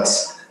up for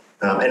us.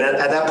 And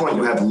at that point,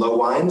 you have low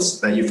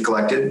wines that you've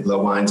collected.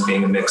 Low wines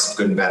being a mix of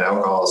good and bad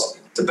alcohols.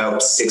 It's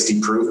about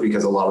 60 proof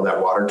because a lot of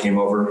that water came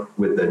over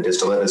with the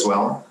distillate as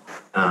well.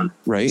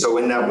 Right. So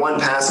in that one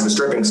pass of a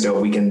stripping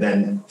still, we can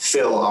then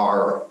fill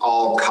our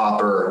all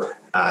copper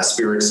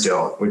spirit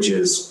still, which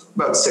is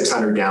about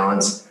 600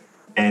 gallons.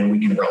 And we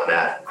can run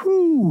that.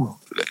 Whew.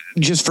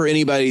 Just for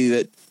anybody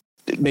that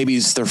maybe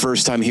it's their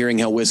first time hearing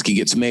how whiskey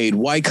gets made,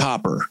 why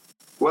copper?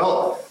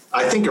 Well,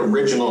 I think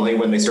originally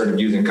when they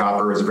started using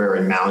copper as a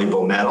very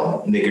malleable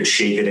metal, and they could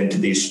shape it into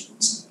these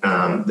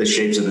the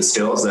shapes of the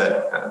stills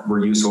that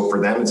were useful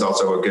for them. It's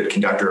also a good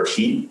conductor of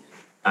heat.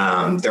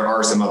 There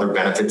are some other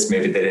benefits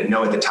maybe they didn't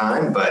know at the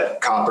time,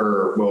 but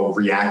copper will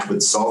react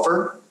with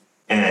sulfur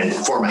and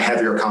form a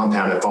heavier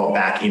compound and fall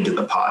back into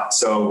the pot.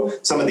 So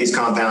some of these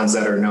compounds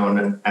that are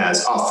known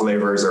as off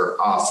flavors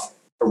or off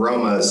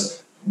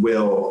aromas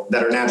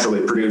that are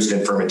naturally produced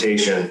in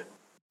fermentation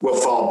will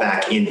fall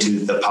back into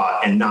the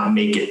pot and not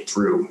make it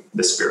through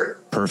the spirit.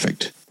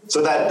 Perfect.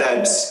 So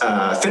that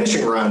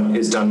finishing run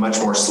is done much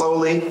more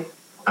slowly.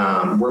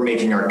 We're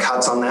making our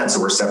cuts on that. So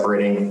we're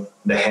separating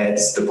the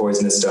heads, the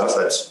poisonous stuff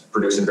that's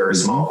produced in very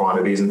small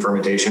quantities in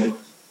fermentation.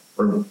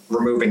 We're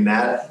removing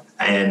that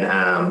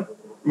and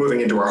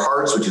moving into our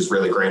hearts, which is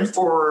really grain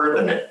forward,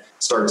 and it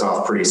starts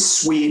off pretty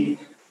sweet.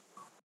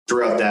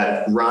 Throughout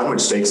that run,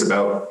 which takes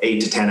about 8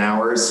 to 10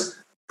 hours,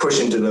 push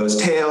into those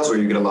tails where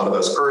you get a lot of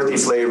those earthy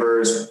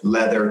flavors,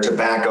 leather,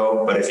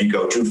 tobacco. But if you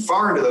go too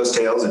far into those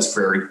tails, it's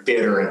very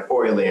bitter and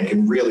oily and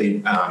can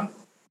really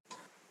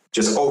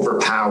just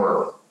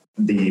overpower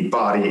the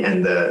body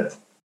and the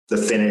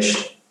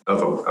finish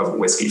of a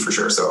whiskey for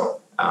sure.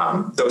 So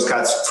those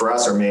cuts for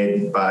us are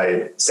made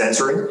by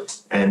sensory,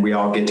 and we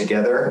all get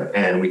together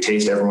and we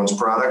taste everyone's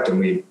product, and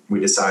we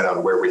decide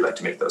on where we'd like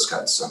to make those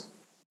cuts. So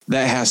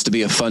that has to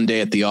be a fun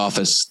day at the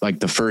office, like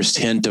the first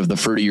hint of the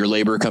fruit of your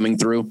labor coming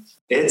through.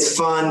 It's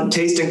fun.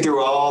 Tasting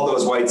through all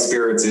those white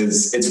spirits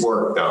it's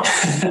work though.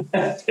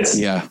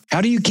 Yeah.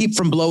 How do you keep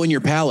from blowing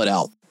your palate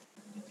out?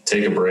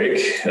 Take a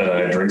break,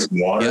 drink some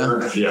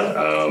water.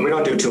 Yeah. We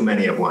don't do too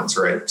many at once,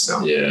 right?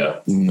 So yeah.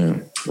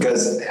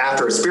 Because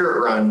after a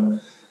spirit run,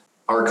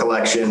 our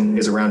collection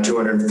is around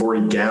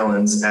 240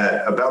 gallons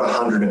at about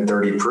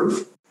 130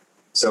 proof.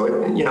 So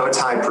it's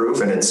high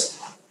proof, and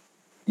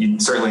you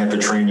certainly have to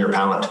train your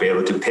palate to be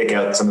able to pick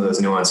out some of those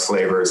nuanced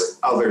flavors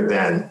other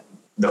than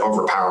the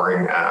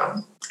overpowering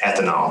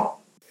ethanol.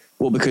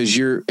 Well, because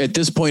at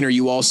this point, are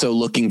you also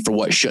looking for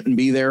what shouldn't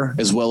be there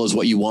as well as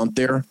what you want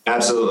there?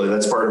 Absolutely.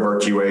 That's part of our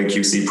QA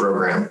QC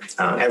program.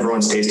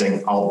 Everyone's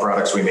tasting all the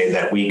products we made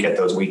that week at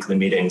those weekly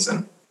meetings.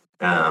 And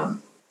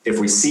if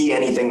we see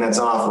anything that's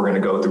off, we're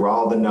going to go through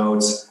all the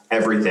notes,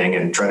 everything,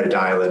 and try to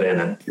dial it in.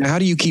 And how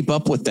do you keep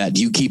up with that?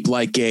 Do you keep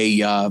like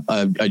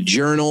a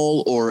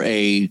journal or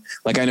I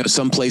know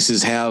some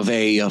places have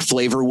a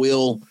flavor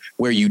wheel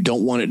where you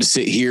don't want it to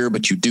sit here,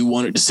 but you do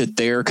want it to sit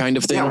there, kind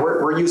of thing? Yeah,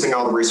 we're using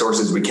all the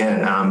resources we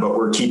can, but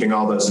we're keeping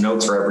all those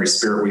notes for every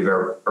spirit we've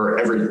ever, or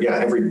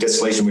every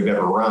distillation we've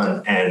ever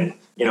run. And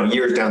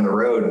years down the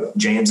road,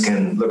 James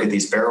can look at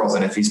these barrels,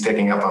 and if he's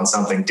picking up on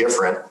something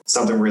different,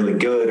 something really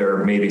good,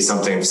 or maybe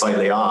something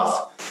slightly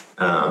off,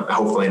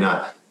 hopefully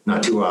not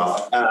too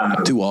off.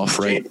 Too off,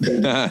 right?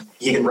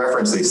 He can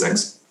reference these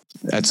things.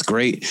 That's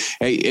great.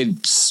 Hey,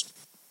 it's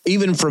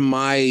even from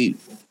my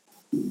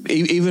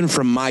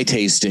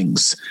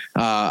tastings,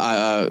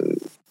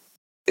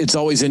 it's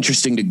always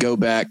interesting to go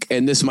back,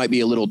 and this might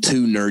be a little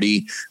too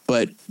nerdy,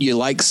 but you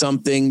like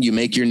something, you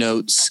make your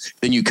notes,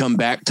 then you come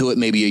back to it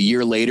maybe a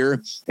year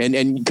later,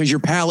 and because your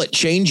palate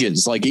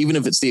changes, like even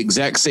if it's the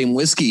exact same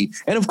whiskey,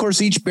 and of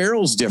course each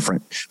barrel's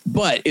different,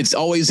 but it's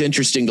always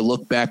interesting to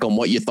look back on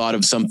what you thought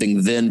of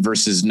something then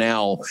versus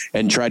now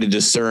and try to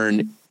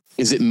discern,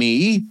 is it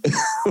me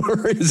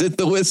or is it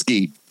the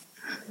whiskey?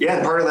 Yeah,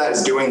 and part of that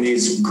is doing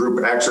these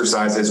group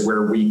exercises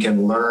where we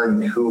can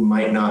learn who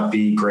might not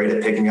be great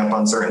at picking up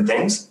on certain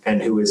things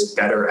and who is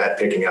better at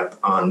picking up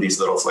on these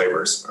little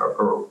flavors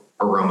or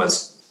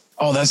aromas.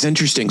 Oh, that's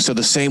interesting. So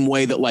the same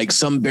way that like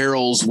some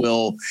barrels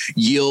will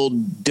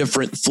yield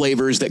different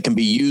flavors that can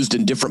be used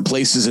in different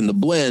places in the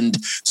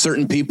blend,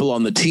 certain people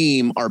on the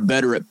team are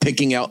better at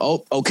picking out,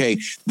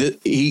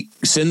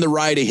 send the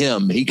rye to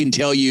him. He can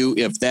tell you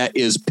if that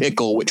is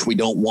pickle, which we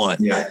don't want.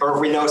 Yeah. Or if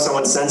we know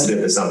someone's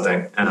sensitive to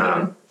something.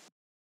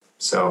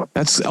 So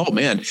that's, oh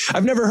man,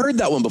 I've never heard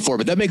that one before,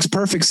 but that makes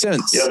perfect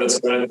sense. Yeah, that's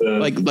kind of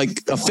like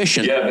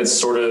efficient. Yeah, it's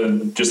sort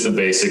of just the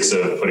basics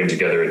of putting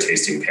together a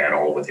tasting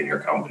panel within your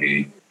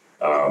company.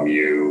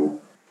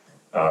 You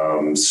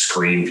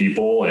screen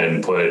people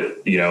and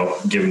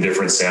give them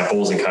different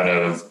samples and kind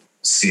of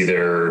see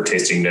their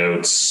tasting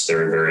notes,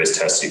 their various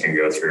tests you can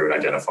go through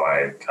and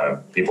identify kind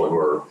of people who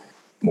are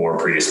more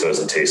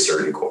predisposed to taste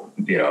certain,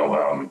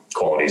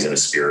 qualities in a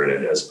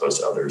spirit as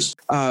opposed to others.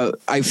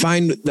 I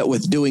find that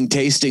with doing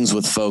tastings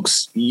with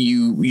folks,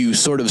 you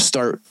sort of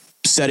start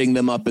setting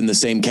them up in the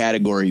same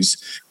categories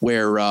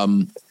where,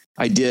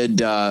 I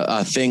did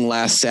a thing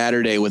last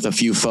Saturday with a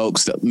few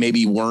folks that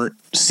maybe weren't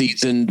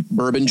seasoned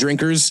bourbon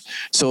drinkers.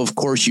 So of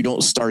course you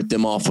don't start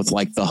them off with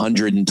like the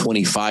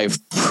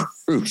 125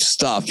 proof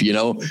stuff, you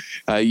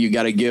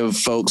got to give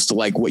folks to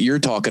like what you're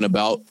talking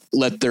about,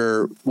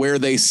 where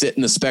they sit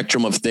in the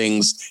spectrum of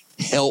things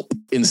help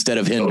instead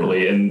of hinder.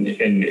 Totally. And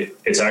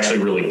it's actually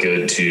really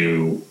good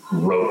to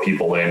rope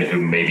people in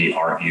who maybe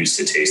aren't used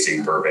to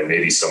tasting bourbon,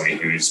 maybe somebody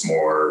who's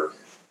more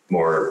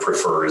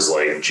prefers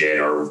like gin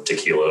or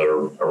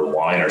tequila or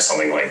wine or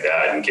something like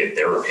that, and get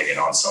their opinion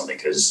on something.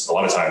 Because a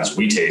lot of times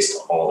we taste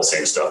all the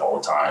same stuff all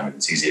the time, and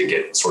it's easy to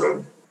get sort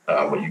of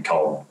what you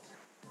call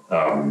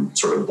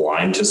sort of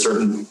blind to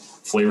certain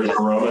flavors and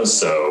aromas.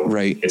 So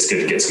right. It's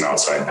good to get some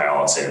outside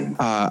palates in.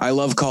 I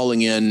love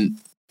calling in.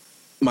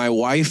 My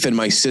wife and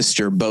my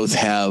sister both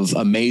have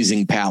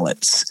amazing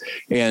palates,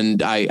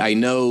 and I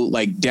know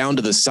like down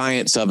to the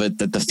science of it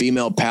that the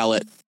female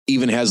palate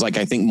even has like,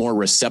 I think, more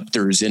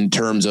receptors in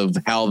terms of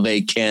how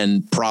they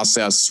can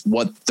process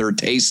what they're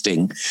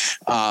tasting.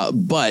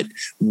 But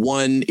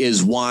one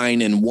is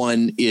wine and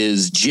one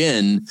is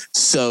gin.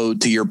 So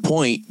to your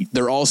point,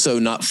 they're also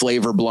not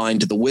flavor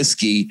blind to the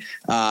whiskey.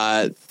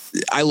 I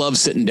love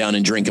sitting down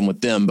and drinking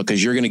with them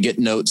because you're going to get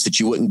notes that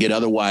you wouldn't get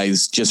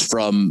otherwise just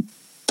from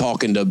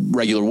talking to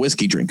regular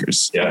whiskey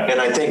drinkers. Yeah. And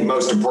I think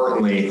most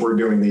importantly, we're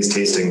doing these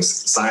tastings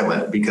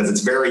silent because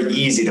it's very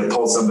easy to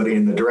pull somebody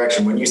in the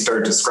direction when you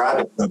start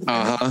describing something,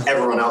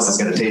 everyone else is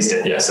going to taste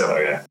it. Yeah. So,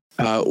 yeah.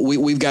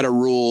 We've got a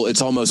rule.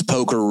 It's almost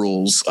poker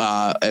rules.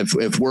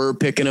 If we're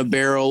picking a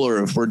barrel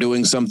or if we're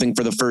doing something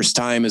for the first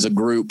time as a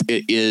group,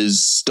 it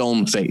is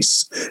stone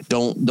face.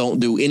 Don't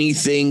do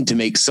anything to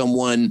make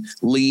someone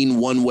lean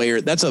one way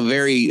or that's a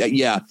very,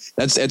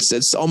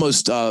 that's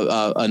almost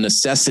a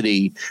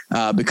necessity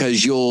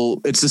because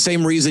it's the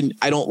same reason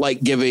I don't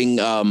like giving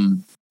too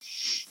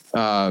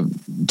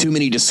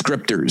many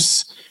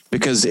descriptors.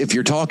 Because if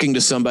you're talking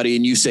to somebody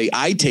and you say,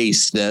 I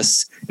taste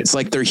this, it's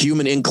like their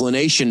human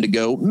inclination to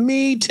go,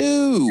 me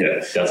too.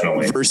 Yeah,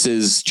 definitely.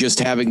 Versus just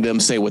having them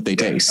say what they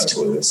taste.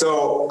 Absolutely.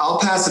 So I'll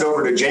pass it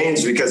over to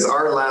James because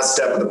our last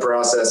step of the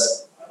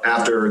process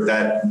after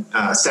that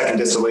second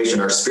distillation,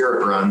 our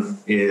spirit run,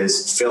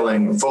 is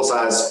filling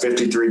full-size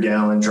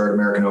 53-gallon charred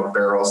American oak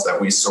barrels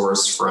that we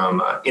source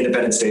from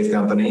Independent Stave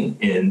Company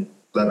in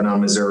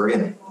Lebanon, Missouri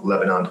and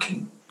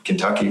Lebanon,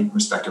 Kentucky,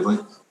 respectively.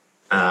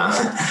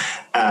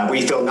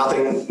 We fill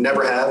nothing,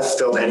 never have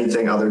filled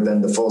anything other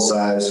than the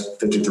full-size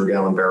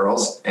 53-gallon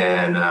barrels,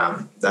 and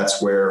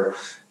that's where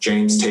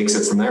James takes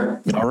it from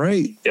there. All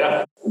right.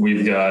 Yeah,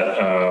 we've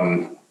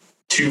got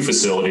two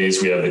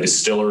facilities. We have the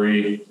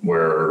distillery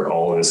where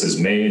all of this is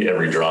made.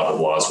 Every drop of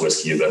Laws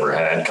whiskey you've ever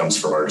had comes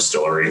from our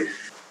distillery.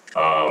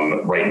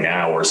 Right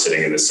now, we're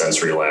sitting in the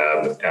sensory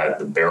lab at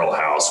the Barrel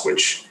House,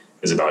 which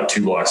is about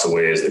 2 blocks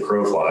away as the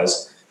crow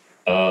flies.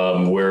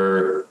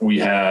 Where we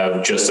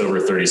have just over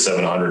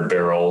 3,700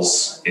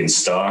 barrels in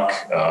stock.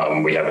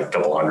 We have a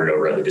couple hundred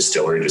over at the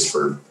distillery just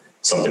for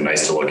something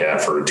nice to look at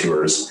for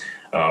tours.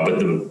 But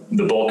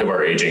the bulk of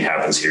our aging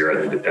happens here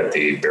at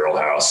the Barrel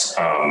House.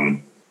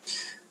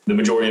 The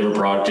majority of our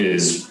product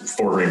is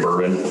 4-grain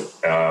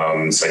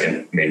bourbon.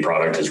 Second main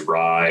product is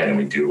rye, and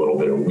we do a little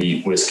bit of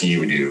wheat whiskey.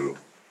 We do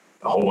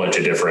a whole bunch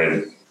of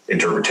different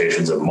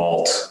interpretations of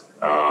malt.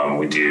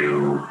 We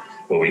do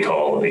what we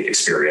call the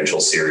experiential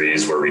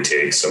series, where we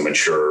take some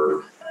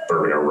mature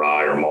bourbon or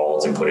rye or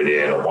malt and put it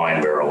in a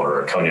wine barrel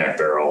or a cognac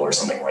barrel or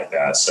something like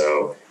that.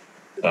 So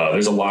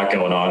there's a lot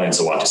going on. It's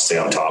a lot to stay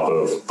on top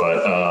of,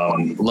 but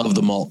love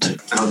the malt.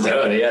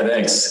 Yeah,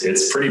 thanks.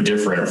 It's pretty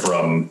different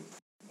from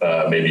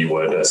maybe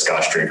what a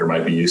Scotch drinker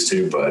might be used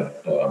to,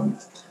 but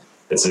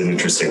it's an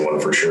interesting one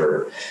for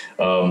sure.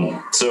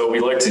 So we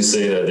like to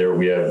say that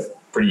we have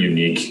pretty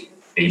unique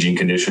aging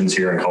conditions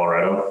here in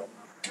Colorado.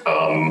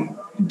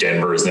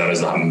 Denver is known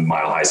as the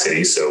Mile High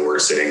City, so we're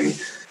sitting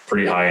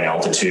pretty high in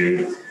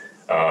altitude.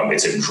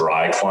 It's a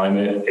dry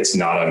climate. It's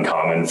not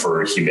uncommon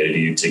for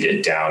humidity to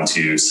get down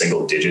to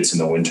single digits in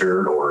the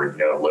winter or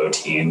low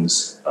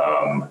teens.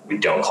 We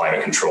don't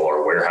climate control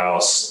our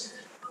warehouse.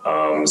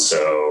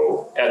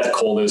 So at the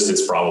coldest,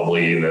 it's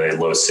probably in the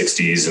low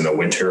 60s in the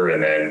winter,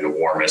 and then the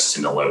warmest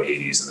in the low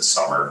 80s in the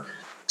summer.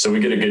 So we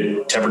get a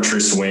good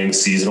temperature swing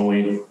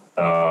seasonally.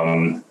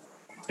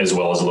 As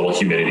well as a little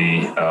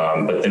humidity.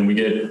 But then we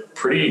get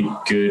pretty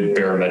good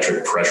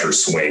barometric pressure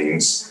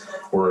swings.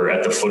 We're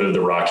at the foot of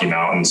the Rocky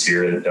Mountains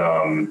here.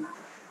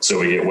 So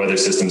we get weather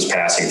systems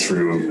passing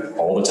through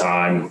all the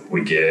time.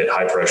 We get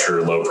high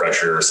pressure, low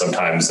pressure.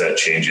 Sometimes that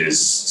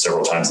changes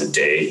several times a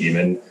day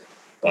even.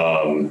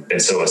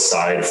 And so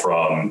aside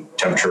from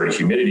temperature and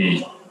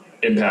humidity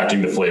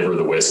impacting the flavor of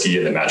the whiskey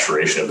and the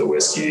maturation of the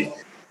whiskey,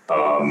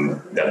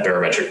 that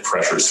barometric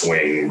pressure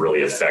swing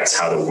really affects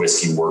how the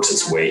whiskey works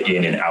its way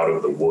in and out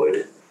of the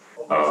wood.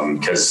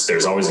 Because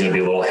there's always going to be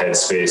a little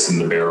headspace in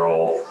the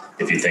barrel.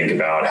 If you think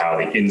about how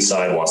the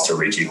inside wants to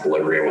reach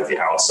equilibrium with the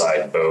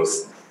outside,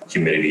 both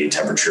humidity,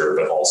 temperature,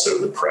 but also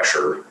the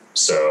pressure.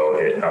 So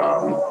it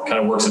kind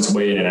of works its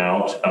way in and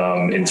out.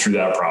 And through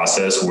that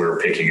process, we're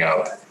picking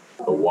up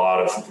a lot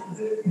of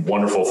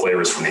wonderful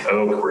flavors from the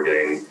oak. We're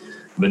getting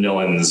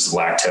vanillins,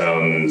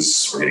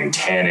 lactones, we're getting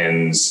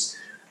tannins.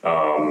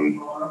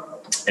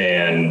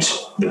 And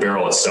the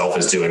barrel itself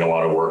is doing a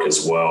lot of work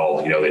as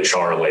well. The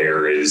char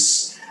layer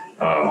is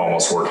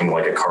almost working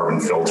like a carbon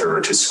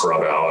filter to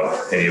scrub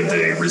out any of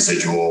the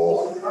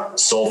residual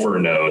sulfur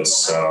notes,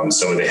 some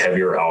of the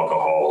heavier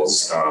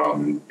alcohols,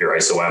 your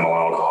isoamyl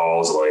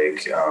alcohols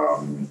like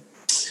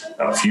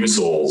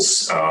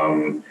fusels.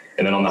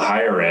 And then on the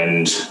higher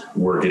end,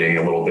 we're getting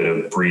a little bit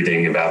of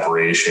breathing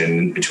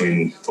evaporation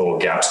between little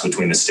gaps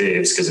between the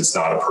staves because it's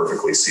not a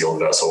perfectly sealed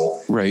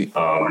vessel. Right.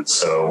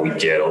 So we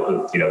get,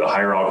 the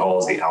higher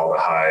alcohols, the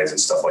aldehydes and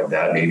stuff like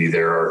that. Maybe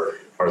there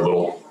are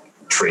little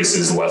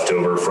traces left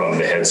over from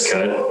the heads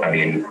cut. I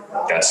mean,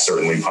 that's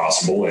certainly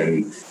possible.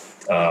 And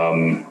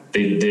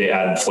they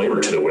add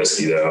flavor to the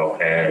whiskey though.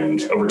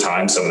 And over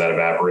time, some of that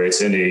evaporates,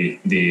 and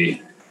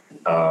the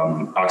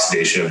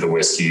oxidation of the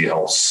whiskey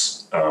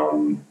helps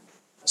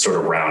sort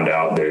of round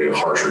out the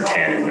harsher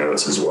tannin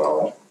notes as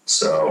well.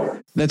 So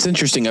that's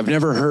interesting. I've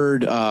never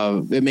heard,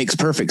 it makes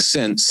perfect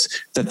sense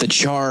that the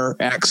char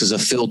acts as a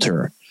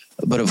filter,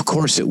 but of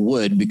course it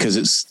would,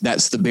 because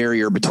that's the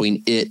barrier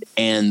between it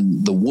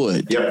and the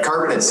wood. Yeah.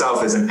 Carbon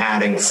itself isn't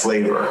adding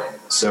flavor.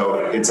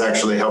 So it's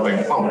actually helping.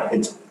 Well,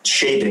 it's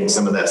shaping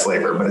some of that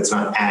flavor, but it's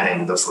not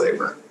adding the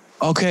flavor.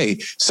 Okay.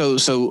 So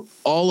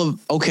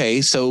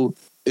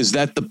is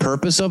that the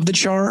purpose of the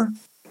char?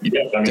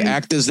 Yeah. To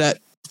act as that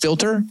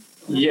filter?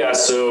 Yeah.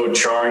 So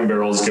charring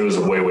barrels goes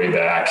way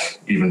back,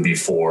 even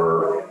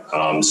before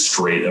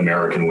straight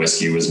American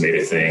whiskey was made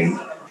a thing.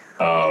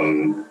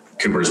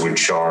 Coopers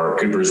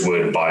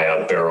would buy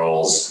up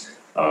barrels,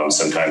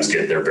 sometimes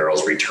get their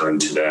barrels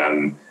returned to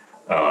them,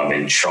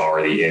 and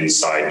char the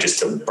inside just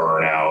to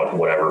burn out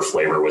whatever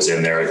flavor was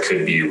in there. It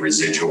could be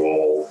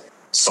residual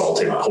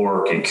salted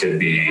pork. It could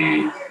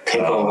be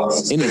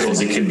pickles.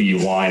 It could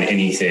be wine,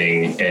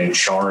 anything. And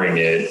charring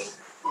it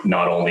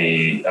not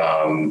only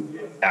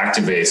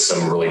activates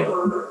some really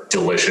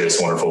delicious,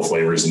 wonderful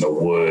flavors in the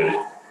wood,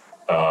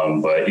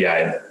 but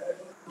yeah,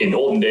 in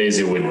olden days,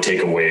 it would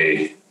take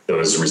away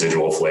those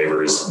residual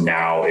flavors.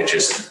 Now it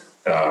just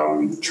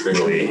it's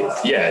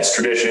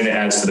tradition. It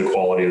adds to the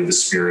quality of the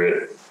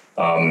spirit.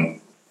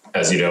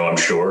 As you know, I'm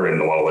sure,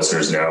 and a lot of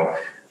listeners know,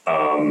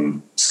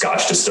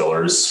 Scotch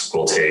distillers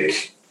will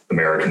take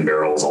American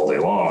barrels all day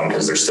long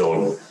because they're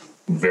still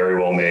very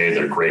well made.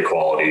 They're great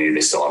quality.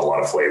 They still have a lot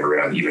of flavor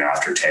in them, even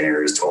after 10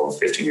 years, 12,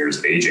 15 years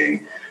of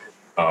aging.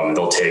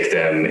 They'll take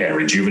them and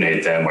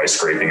rejuvenate them by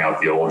scraping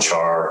out the old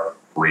char,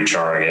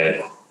 recharring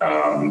it.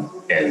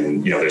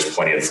 And there's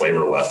plenty of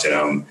flavor left in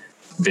them.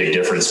 Big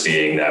difference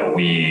being that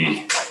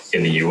we,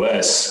 in the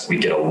US, we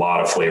get a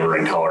lot of flavor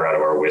and color out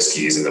of our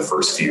whiskeys in the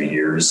first few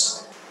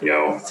years,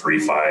 3,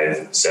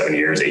 5, 7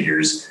 years, 8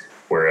 years.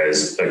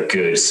 Whereas a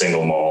good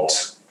single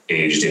malt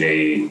aged in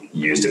a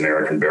used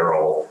American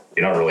barrel,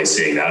 you're not really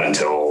seeing that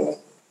until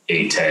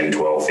 8, 10,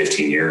 12,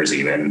 15 years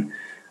even.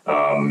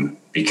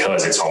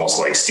 Because it's almost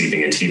like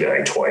steeping a tea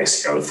bag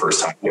twice. The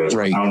first time it goes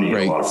around, you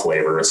get a lot of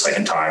flavor. The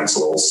second time it's a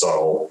little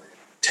subtle.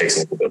 Takes a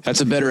little bit.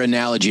 That's a better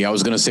analogy. I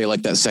was going to say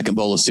like that second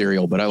bowl of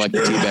cereal, but I like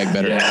the tea bag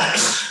better. Yeah.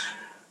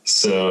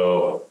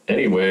 So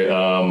anyway,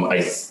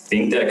 I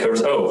think that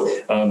covers. I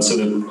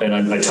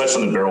touched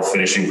on the barrel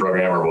finishing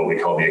program, or what we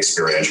call the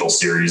experiential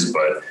series,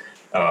 but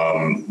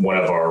one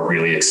of our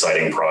really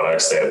exciting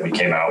products that we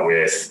came out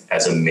with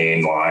as a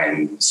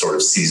mainline sort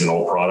of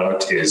seasonal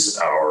product is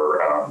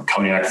our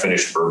cognac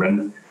finished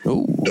bourbon.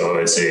 Ooh. So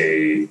it's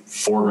a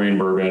 4-grain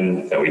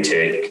bourbon that we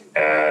take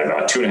at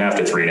about 2.5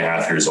 to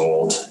 3.5 years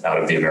old out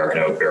of the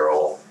American oak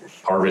barrel,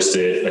 harvest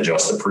it,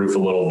 adjust the proof a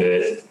little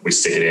bit. We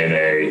stick it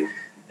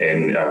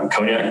in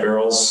cognac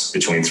barrels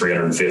between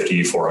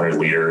 350, 400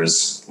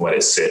 liters, let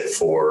it sit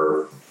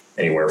for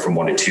anywhere from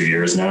 1 to 2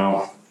 years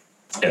now.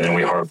 And then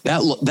we harvest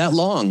that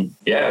long.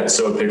 Yeah.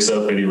 So it picks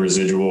up any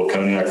residual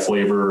cognac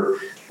flavor,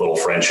 little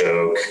French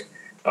oak.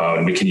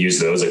 And we can use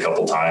those a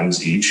couple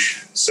times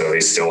each. So they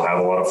still have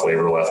a lot of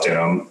flavor left in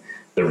them.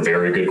 They're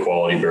very good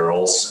quality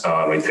barrels.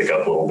 We pick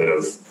up a little bit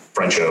of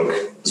French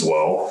oak as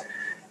well.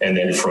 And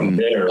then from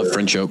there,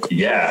 French oak.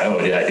 Yeah.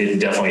 It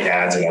definitely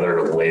adds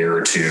another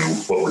layer to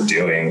what we're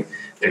doing.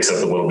 Picks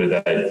up a little bit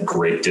of that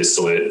great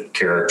distillate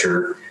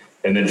character.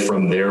 And then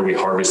from there, we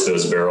harvest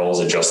those barrels,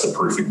 adjust the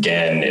proof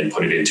again, and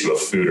put it into a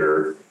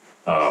foeder,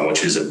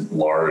 which is a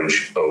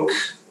large oak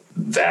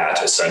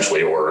vat,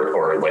 essentially,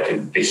 or like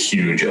a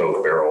huge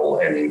oak barrel.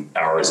 And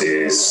ours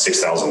is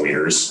 6,000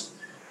 liters.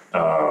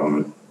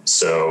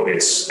 So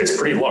it's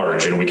pretty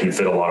large, and we can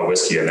fit a lot of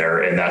whiskey in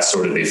there. And that's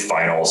sort of the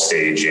final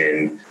stage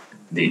in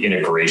the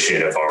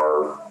integration of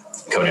our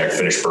cognac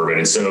finished bourbon.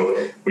 And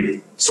so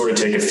we sort of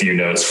take a few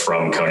notes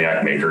from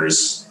cognac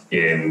makers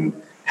in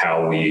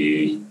how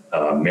we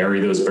marry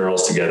those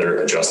barrels together,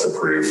 adjust the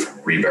proof,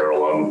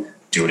 rebarrel them,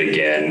 do it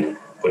again,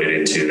 put it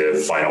into the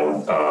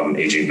final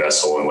aging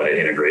vessel, and let it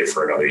integrate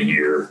for another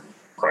year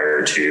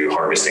prior to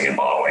harvesting and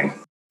bottling.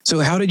 So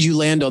how did you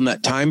land on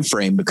that time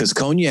frame? Because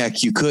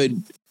cognac, you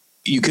could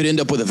end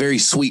up with a very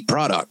sweet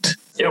product.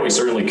 Yeah, we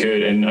certainly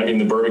could. And I mean,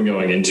 the bourbon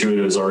going into it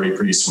is already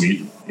pretty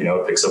sweet.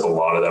 It picks up a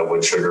lot of that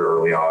wood sugar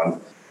early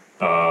on.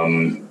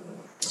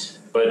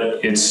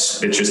 But it's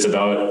just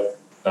about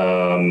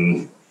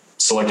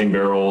selecting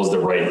barrels, the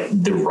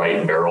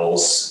right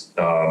barrels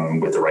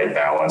with the right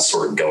balance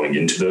sort of going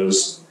into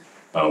those.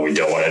 We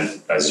don't want to,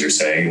 as you're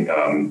saying,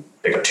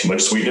 pick up too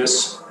much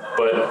sweetness,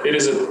 but it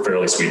is a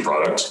fairly sweet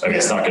product. I mean,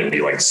 it's not going to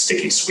be like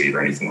sticky sweet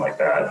or anything like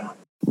that.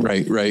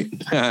 Right.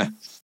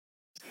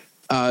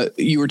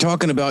 You were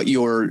talking about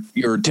your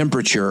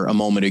temperature a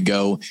moment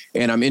ago,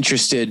 and I'm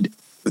interested.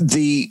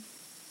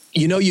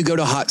 You go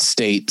to hot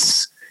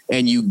states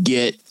and you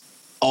get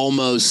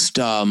almost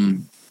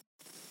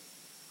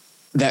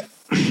that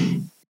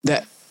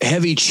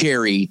heavy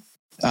cherry.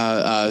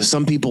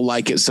 Some people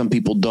like it, some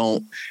people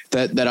don't.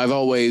 That I've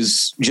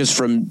always, just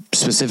from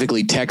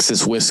specifically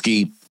Texas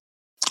whiskey,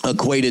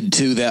 equated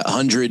to that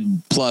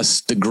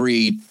 100+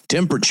 degree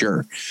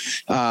temperature.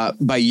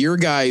 By your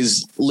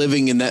guys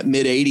living in that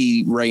mid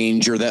 80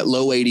 range or that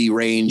low 80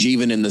 range,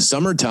 even in the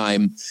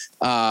summertime,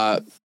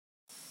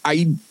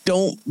 I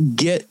don't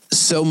get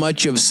so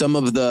much of some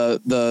of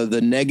the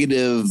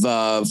negative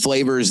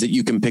flavors that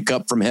you can pick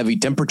up from heavy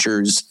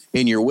temperatures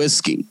in your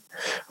whiskey.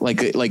 I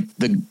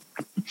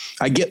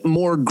get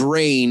more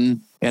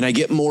grain and I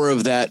get more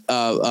of that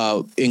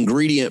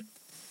ingredient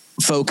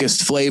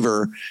focused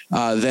flavor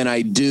than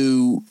I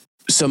do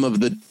some of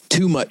the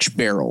too much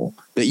barrel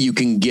that you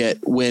can get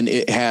when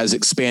it has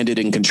expanded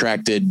and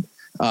contracted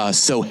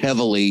so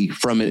heavily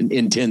from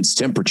intense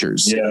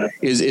temperatures. Yeah.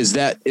 Is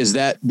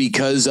that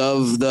because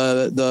of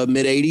the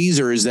mid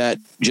 80s, or is that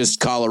just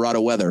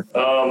Colorado weather?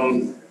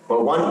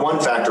 Well, one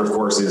factor, of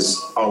course,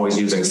 is always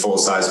using full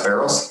size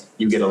barrels.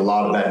 You get a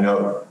lot of that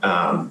note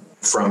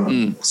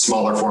from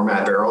smaller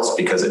format barrels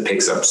because it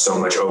picks up so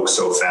much oak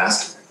so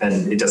fast,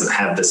 and it doesn't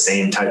have the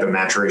same type of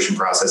maturation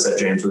process that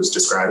James was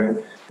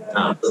describing.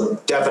 So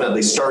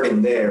definitely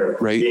starting there,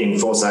 right, being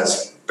full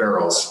size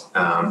barrels.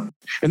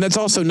 And that's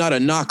also not a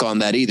knock on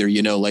that either.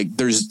 You know, like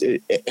there's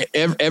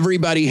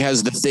everybody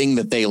has the thing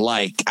that they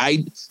like.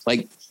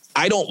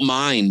 I don't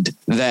mind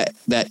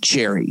that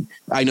cherry.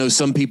 I know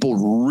some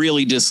people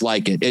really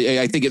dislike it.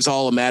 I think it's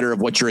all a matter of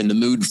what you're in the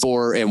mood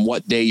for and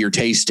what day you're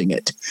tasting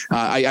it.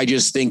 I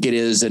just think it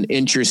is an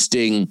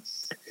interesting,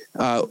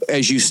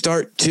 as you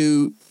start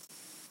to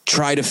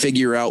try to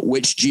figure out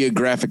which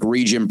geographic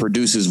region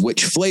produces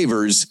which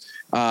flavors,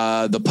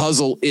 the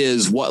puzzle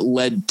is what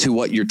led to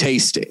what you're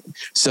tasting.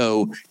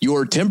 So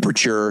your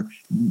temperature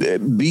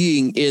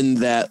being in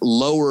that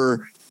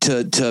lower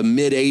to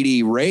mid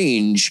 80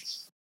 range,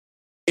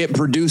 it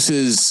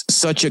produces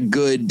such a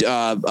good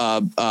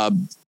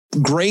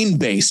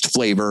grain-based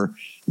flavor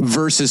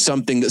versus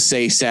something that,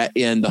 say, sat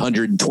in the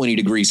 120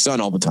 degree sun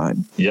all the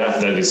time. Yeah,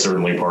 that is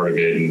certainly part of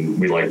it. And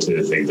we like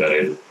to think that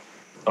it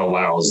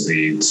allows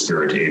the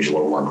spirit to age a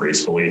little more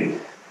gracefully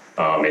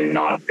and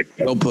not pick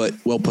up,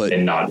 well put,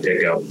 and not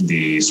pick up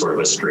the sort of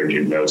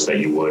astringent notes that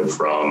you would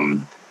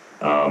from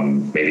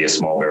maybe a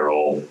small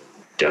barrel.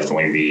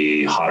 Definitely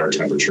the hotter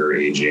temperature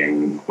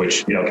aging,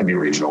 which, you know, can be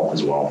regional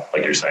as well,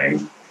 like you're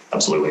saying.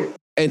 Absolutely.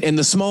 And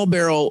the small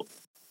barrel,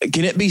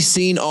 can it be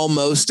seen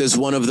almost as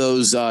one of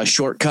those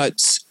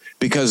shortcuts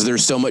because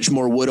there's so much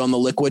more wood on the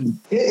liquid?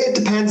 It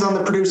depends on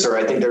the producer.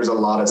 I think there's a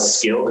lot of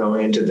skill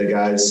going into the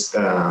guys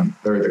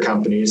or the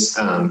companies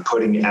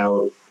putting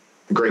out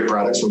great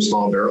products from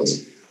small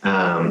barrels.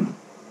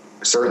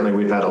 Certainly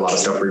we've had a lot of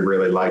stuff we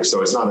really like,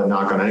 so it's not a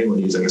knock on anyone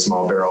using a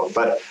small barrel,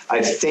 but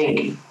I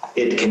think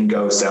it can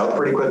go south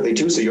pretty quickly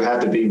too. So you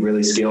have to be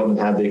really skilled and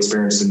have the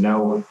experience to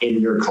know in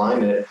your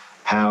climate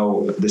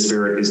how the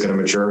spirit is going to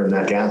mature in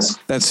that gas.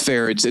 That's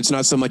fair. It's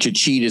not so much a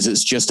cheat as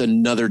it's just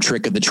another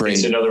trick of the trade.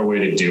 It's another way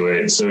to do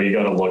it. So you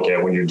got to look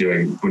at when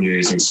you're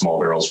using small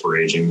barrels for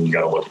aging, you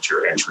got to look at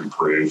your entry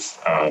proof.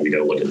 You got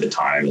to look at the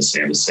time, as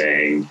Sam is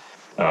saying.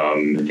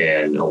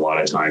 And a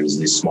lot of times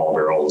these small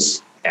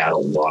barrels add a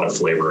lot of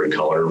flavor and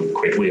color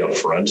quickly up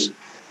front,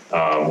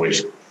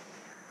 which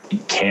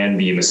can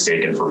be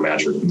mistaken for a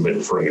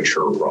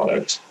mature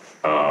product.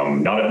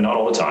 Not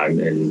all the time,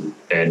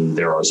 and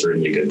there are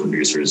certainly good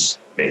producers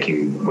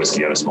making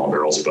whiskey out of small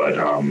barrels, but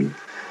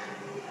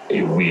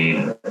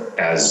we,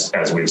 as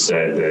we've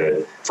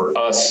said, for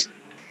us,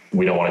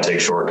 we don't want to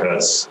take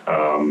shortcuts,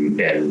 and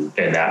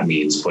that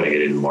means putting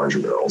it in larger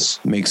barrels.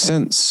 Makes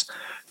sense.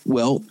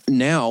 Well,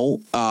 now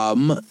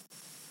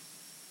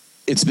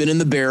it's been in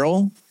the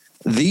barrel.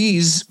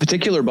 These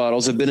particular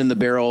bottles have been in the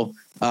barrel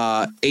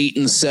 8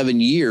 and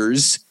 7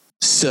 years.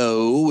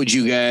 So would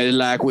you guys,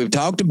 like we've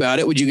talked about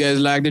it, would you guys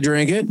like to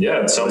drink it?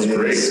 Yeah, it sounds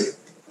great.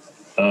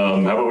 How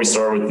about we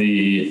start with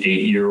the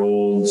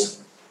 8-year-old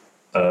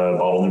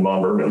bottled in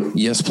bond bourbon?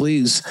 Yes,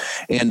 please.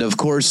 And of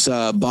course,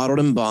 bottled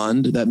in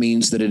bond, that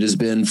means that it has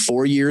been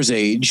 4 years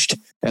aged,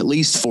 at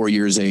least 4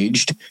 years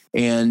aged,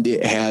 and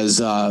it has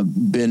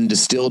been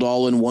distilled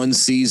all in one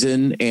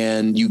season.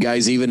 And you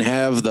guys even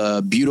have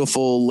the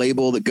beautiful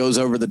label that goes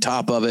over the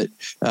top of it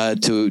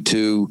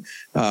to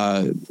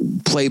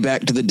play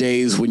back to the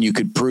days when you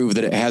could prove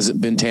that it hasn't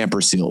been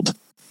tamper sealed.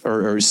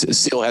 Or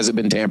seal hasn't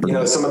been tampered. You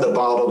know, some of the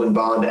Bottled in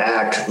Bond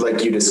Act,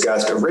 like you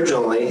discussed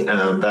originally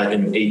back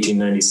in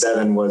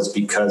 1897, was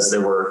because there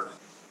were,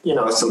 you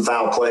know, some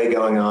foul play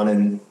going on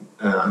in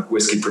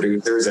whiskey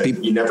producers,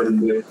 and you never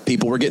knew.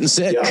 People were getting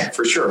sick. Yeah,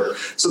 for sure.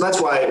 So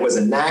that's why it was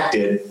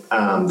enacted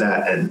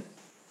that, and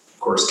of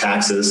course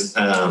taxes.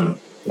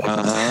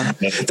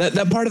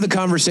 That part of the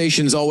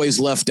conversation is always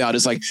left out.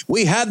 It's like,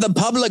 we had the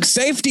public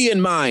safety in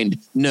mind.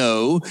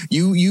 No,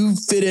 you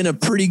fit in a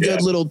pretty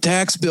good little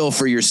tax bill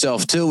for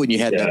yourself too when you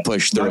had to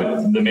push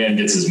through. The man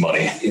gets his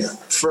money. Yeah.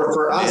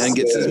 For us,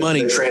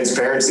 the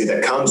transparency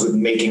that comes with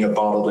making a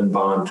bottled in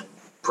bond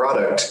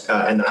product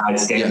and the high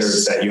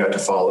standards that you have to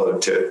follow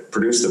to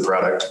produce the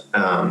product,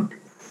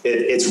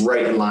 it's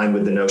right in line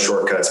with the no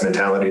shortcuts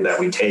mentality that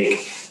we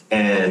take.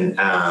 And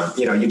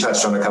you know, you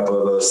touched on a couple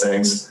of those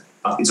things.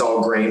 It's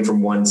all grain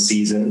from one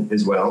season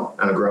as well,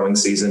 a growing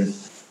season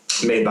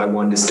made by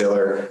one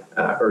distiller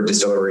or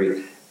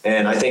distillery.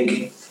 And I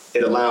think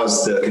it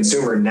allows the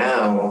consumer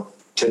now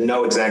to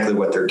know exactly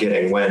what they're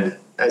getting when,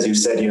 as you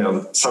said, you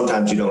know,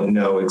 sometimes you don't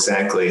know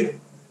exactly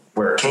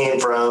where it came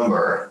from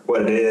or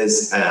what it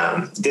is.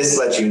 This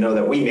lets you know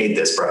that we made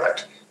this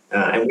product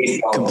and we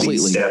followed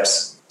these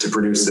steps to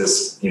produce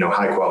this, you know,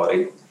 high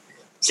quality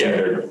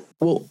standard.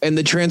 Well, and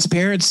the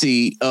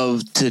transparency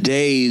of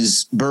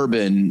today's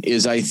bourbon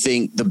is, I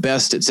think, the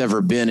best it's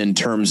ever been in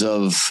terms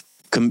of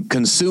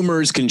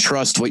consumers can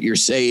trust what you're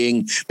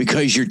saying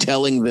because you're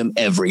telling them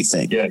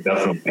everything. Yeah,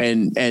 definitely.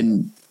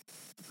 And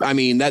I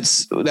mean,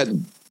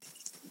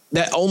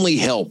 that only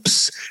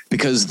helps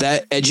because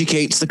that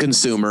educates the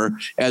consumer,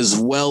 as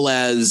well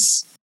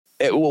as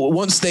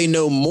once they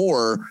know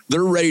more,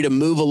 they're ready to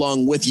move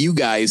along with you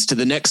guys to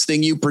the next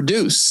thing you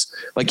produce.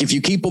 Like if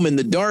you keep them in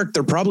the dark,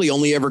 they're probably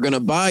only ever going to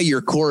buy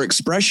your core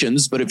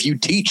expressions. But if you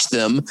teach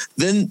them,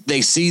 then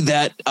they see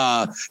that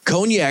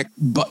cognac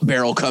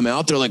barrel come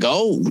out. They're like,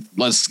 oh,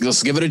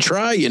 let's give it a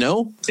try, you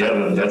know?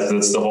 Yeah,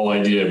 that's the whole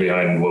idea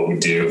behind what we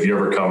do. If you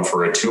ever come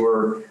for a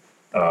tour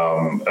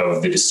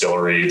of the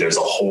distillery, there's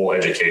a whole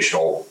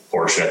educational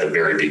portion at the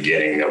very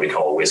beginning that we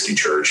call a whiskey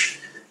church.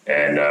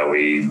 And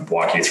we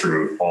walk you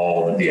through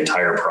the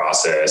entire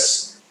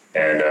process.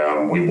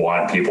 And we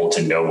want people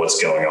to know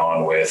what's going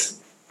on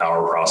with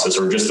our process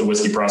or just the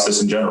whiskey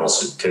process in general.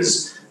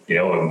 Because, a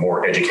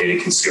more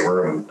educated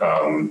consumer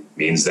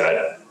means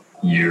that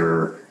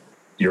you're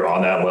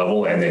on that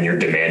level, and then you're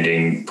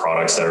demanding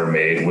products that are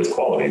made with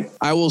quality.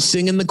 I will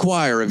sing in the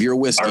choir of your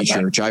whiskey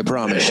church. I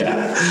promise you.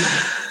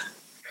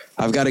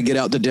 I've got to get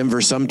out to Denver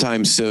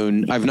sometime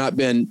soon. I've not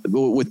been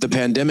with the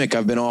pandemic.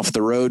 I've been off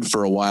the road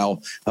for a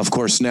while. Of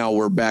course, now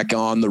we're back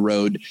on the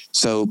road.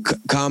 So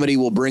comedy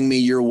will bring me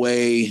your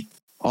way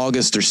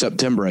August or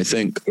September, I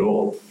think.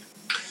 Cool.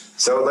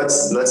 So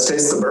let's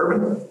taste the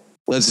bourbon.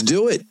 Let's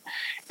do it.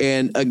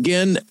 And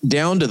again,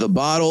 down to the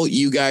bottle,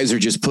 you guys are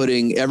just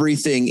putting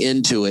everything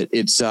into it.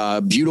 It's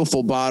a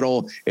beautiful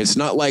bottle. It's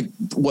not like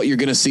what you're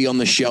going to see on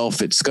the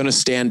shelf. It's going to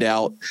stand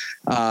out.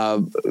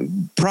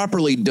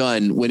 Properly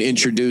done when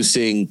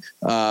introducing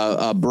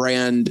a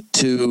brand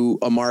to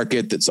a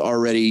market that's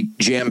already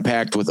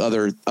jam-packed with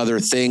other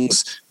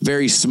things.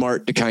 Very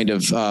smart to kind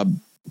of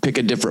pick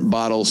a different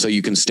bottle so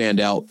you can stand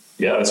out.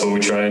 Yeah, that's what we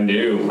try and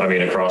do. I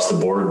mean, across the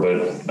board,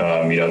 but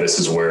this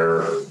is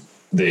where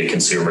the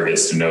consumer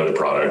gets to know the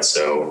product.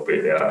 So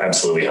it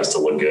absolutely has to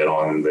look good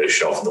on the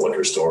shelf of the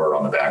liquor store or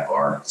on the back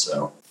bar.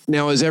 So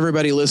now, as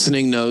everybody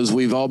listening knows,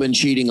 we've all been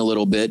cheating a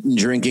little bit and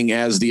drinking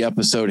as the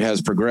episode has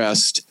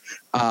progressed.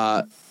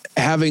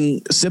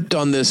 Having sipped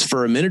on this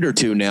for a minute or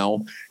two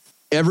now,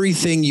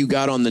 everything you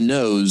got on the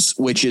nose,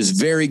 which is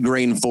very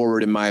grain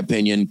forward, in my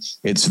opinion,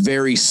 it's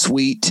very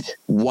sweet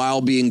while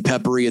being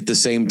peppery at the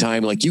same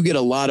time. Like you get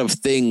a lot of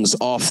things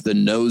off the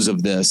nose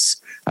of this.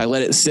 I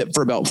let it sit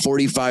for about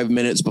 45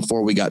 minutes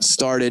before we got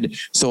started.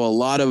 So a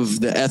lot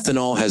of the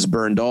ethanol has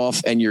burned off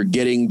and you're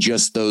getting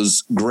just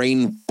those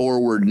grain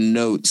forward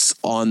notes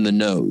on the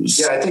nose.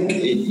 Yeah, I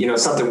think,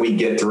 something we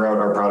get throughout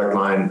our product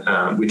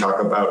line, we talk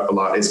about a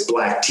lot is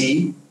black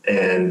tea.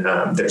 And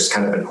there's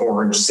kind of an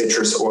orange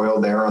citrus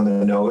oil there on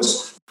the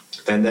nose.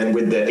 And then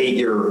with the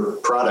 8-year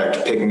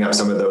product, picking up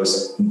some of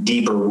those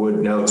deeper wood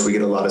notes, we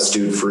get a lot of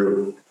stewed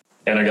fruit.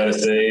 And I got to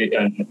say,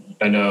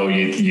 I know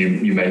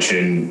you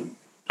mentioned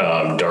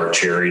dark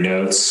cherry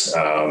notes.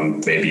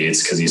 Maybe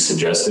it's because you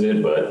suggested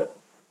it, but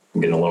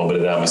I'm getting a little bit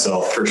of that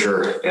myself. For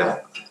sure,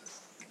 yeah.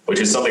 Which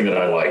is something that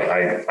I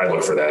like. I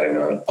look for that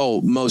in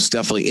Oh, most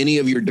definitely. Any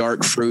of your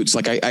dark fruits,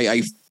 like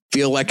I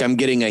feel like I'm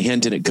getting a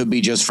hint, and it could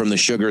be just from the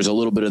sugars, a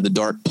little bit of the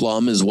dark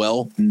plum as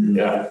well.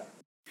 Yeah.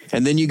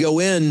 And then you go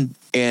in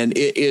and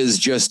it is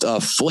just a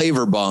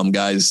flavor bomb,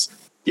 guys.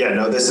 Yeah,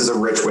 no, this is a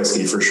rich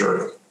whiskey for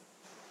sure.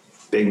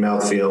 Big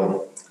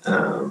mouthfeel.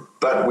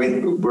 But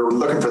we're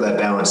looking for that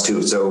balance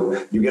too.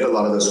 So you get a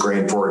lot of those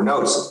grain forward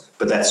notes,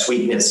 but that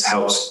sweetness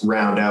helps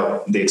round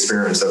out the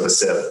experience of a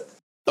sip.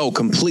 Oh,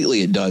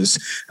 completely. It does.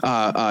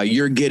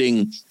 You're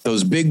getting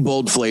those big,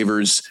 bold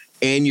flavors,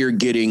 and you're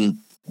getting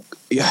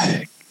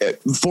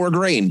 4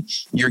 grain.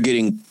 You're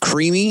getting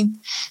creamy.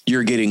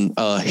 You're getting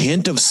a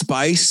hint of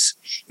spice.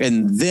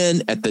 And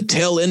then at the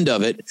tail end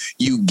of it,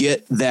 you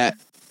get that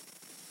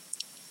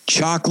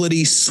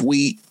chocolatey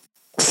sweet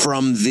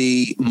from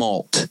the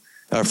malt,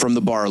 from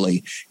the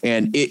barley.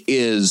 And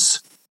it's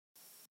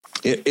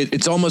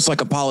almost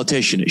like a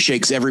politician. It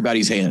shakes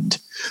everybody's hand.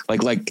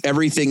 Like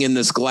everything in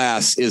this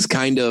glass is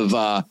kind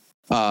of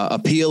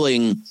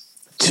appealing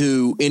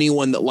to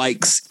anyone that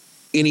likes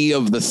any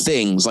of the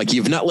things. Like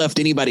you've not left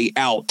anybody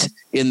out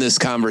in this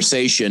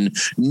conversation,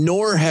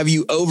 nor have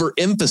you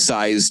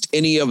overemphasized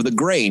any of the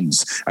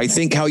grains. I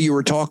think how you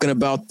were talking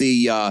about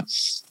the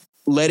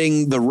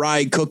letting the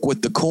rye cook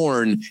with the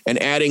corn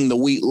and adding the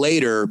wheat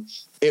later,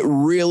 it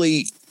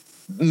really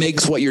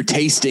makes what you're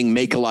tasting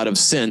make a lot of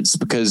sense,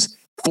 because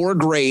 4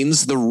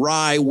 grains, the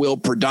rye will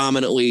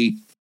predominantly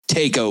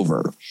take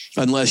over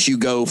unless you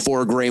go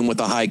 4 grain with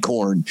a high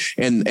corn.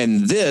 And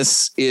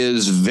this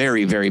is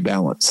very, very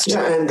balanced.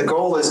 Yeah. And the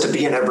goal is to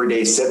be an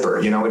everyday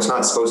sipper. It's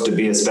not supposed to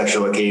be a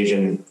special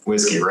occasion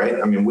whiskey, right?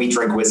 I mean, we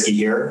drink whiskey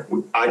here.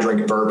 I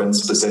drink bourbon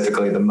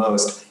specifically the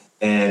most.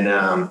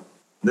 And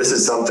this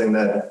is something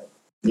that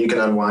you can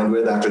unwind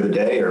with after the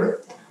day or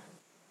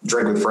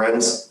drink with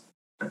friends.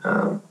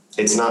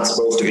 It's not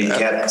supposed to be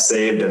kept,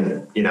 saved,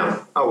 and, you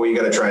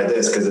got to try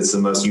this because it's the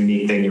most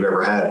unique thing you've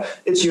ever had.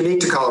 It's unique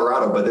to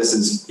Colorado, but this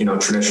is,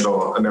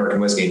 traditional American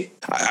whiskey.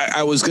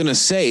 I was going to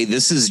say,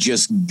 this is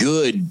just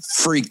good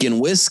freaking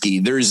whiskey.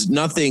 There's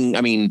nothing,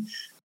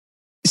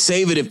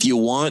 save it if you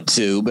want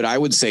to, but I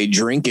would say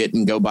drink it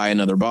and go buy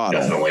another bottle.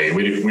 Definitely.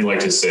 We like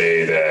to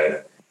say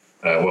that,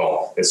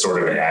 it's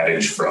sort of an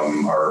adage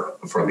from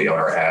the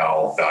owner,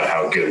 Al, about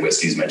how good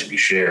whiskey is meant to be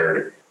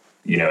shared.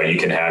 You know, you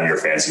can have your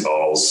fancy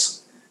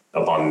bottles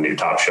up on the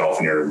top shelf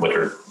in your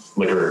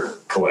liquor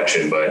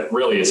collection, but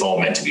really it's all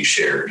meant to be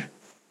shared.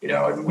 You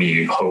know, and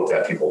we hope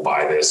that people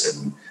buy this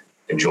and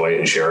enjoy it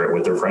and share it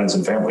with their friends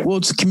and family. Well,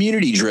 it's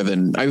community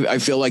driven. I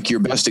feel like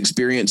your best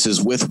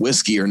experiences with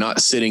whiskey are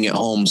not sitting at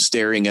home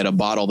staring at a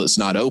bottle that's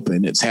not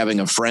open. It's having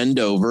a friend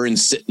over and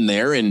sitting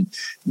there and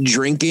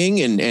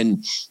drinking.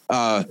 And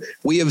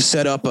we have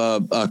set up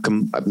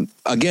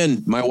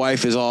again, my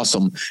wife is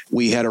awesome.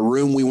 We had a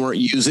room we weren't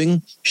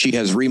using. She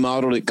has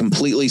remodeled it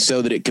completely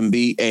so that it can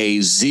be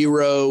a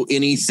zero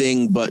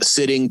anything but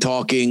sitting,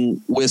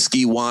 talking,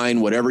 whiskey,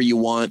 wine, whatever you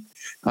want.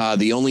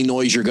 The only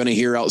noise you're going to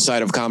hear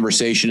outside of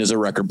conversation is a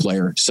record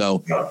player.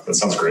 So that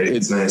sounds great.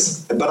 It's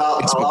nice. But I'll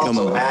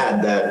also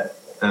add that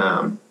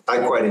I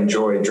quite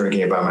enjoy drinking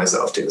it by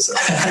myself too. So.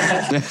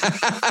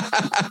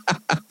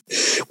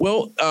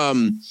 Well,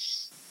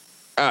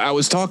 I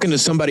was talking to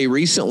somebody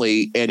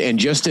recently, and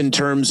just in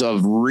terms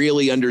of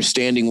really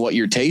understanding what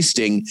you're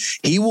tasting,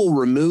 he will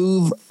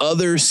remove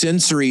other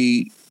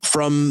sensory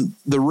from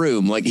the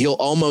room. Like he'll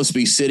almost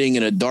be sitting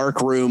in a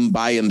dark room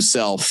by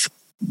himself.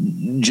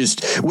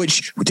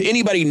 Which to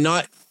anybody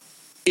not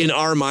in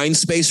our mind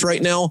space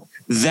right now,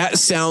 that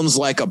sounds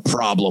like a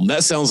problem.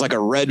 That sounds like a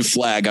red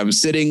flag. I'm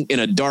sitting in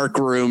a dark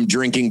room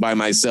drinking by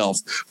myself,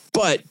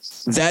 but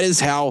that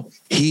is how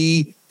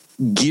he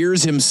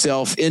gears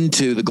himself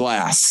into the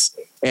glass,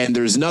 and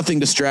there's nothing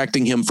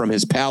distracting him from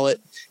his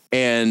palate.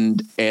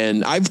 And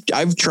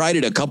I've tried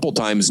it a couple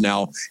times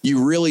now.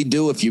 You really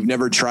do, if you've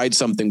never tried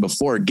something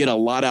before, get a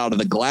lot out of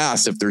the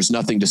glass if there's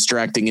nothing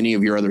distracting any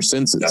of your other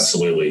senses.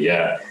 Absolutely.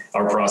 Yeah.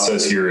 Our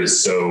process here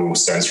is so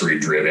sensory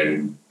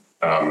driven,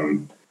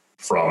 from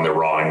the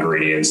raw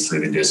ingredients through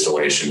the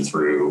distillation,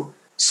 through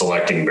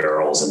selecting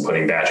barrels and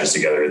putting batches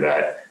together,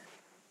 that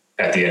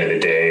at the end of the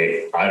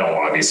day, I don't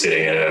want to be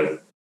sitting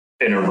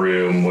in a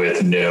room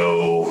with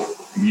no,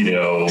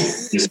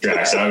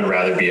 distractions. I would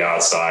rather be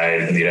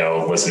outside,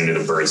 listening to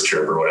the birds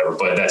chirp or whatever,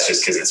 but that's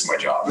just because it's my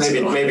job.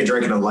 Maybe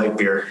drinking a light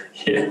beer.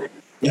 Yeah.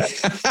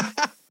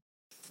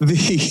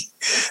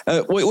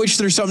 Which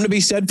there's something to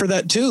be said for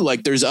that too.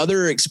 Like there's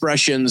other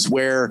expressions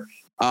where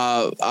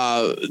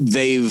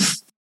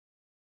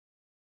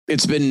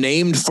it's been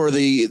named for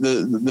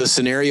the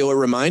scenario it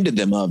reminded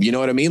them of. You know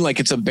what I mean? Like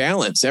it's a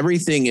balance.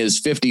 Everything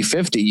is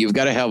 50-50. You've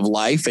got to have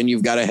life and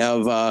you've got to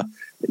have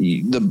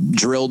the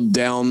drilled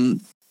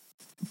down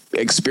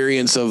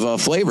experience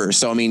of flavor.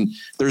 So, I mean,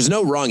 there's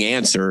no wrong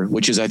answer,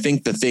 which is, I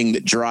think, the thing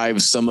that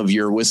drives some of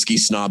your whiskey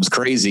snobs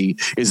crazy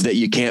is that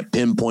you can't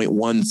pinpoint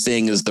one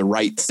thing as the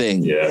right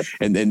thing. Yeah.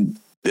 And then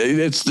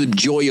it's the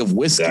joy of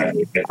whiskey.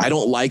 Exactly. I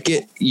don't like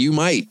it. You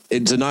might.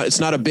 It's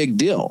not a big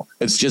deal.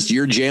 It's just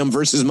your jam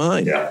versus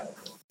mine. Yeah.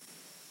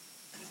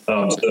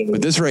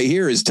 But this right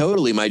here is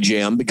totally my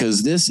jam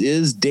because this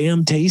is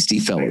damn tasty,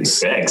 fellas.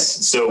 Thanks.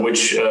 So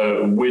which you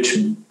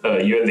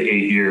had the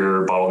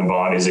 8-year bottled and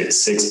bond. Is it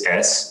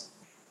 6S?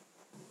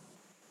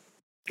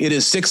 It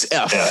is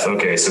 6F.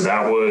 Okay.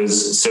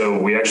 So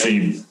we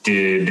actually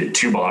did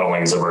 2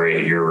 bottlings of our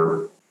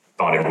 8-year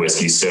bonded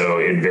whiskey. So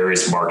in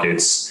various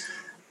markets,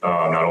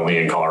 not only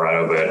in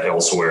Colorado, but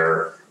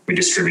elsewhere, we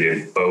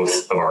distributed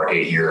both of our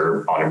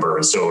 8-year bonded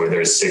bourbon. So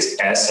there's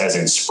 6S as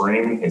in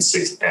spring and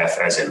 6F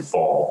as in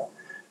fall.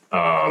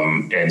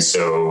 And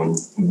so,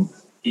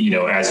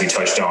 as you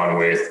touched on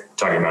with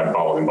talking about the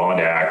Bottled and Bond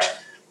Act,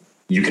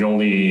 you can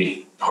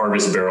only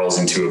harvest barrels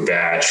into a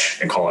batch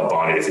and call it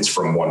bonded if it's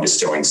from one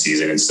distilling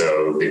season. And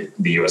so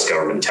the U.S.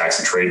 government Tax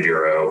and Trade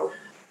Bureau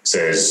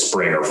says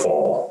spring or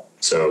fall.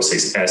 So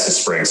 6S is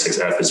spring,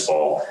 6F is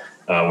fall.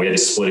 We had to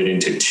split it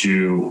into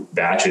 2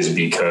 batches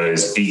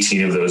because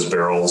 18 of those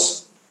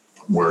barrels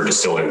were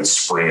distilled in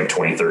spring of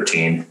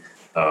 2013.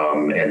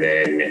 And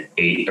then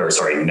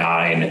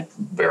 9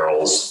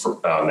 barrels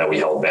that we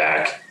held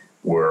back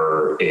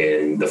were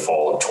in the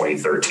fall of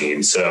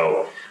 2013.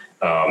 So,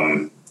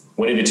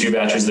 went into 2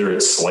 batches. They're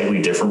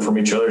slightly different from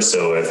each other.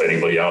 So if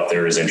anybody out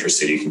there is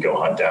interested, you can go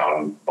hunt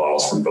down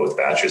bottles from both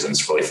batches, and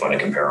it's really fun to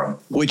compare them.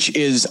 Which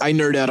is, I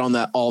nerd out on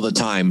that all the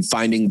time,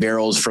 finding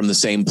barrels from the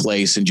same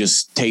place and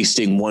just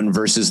tasting one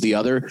versus the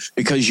other,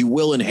 because you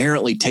will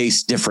inherently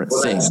taste different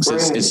things.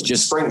 It's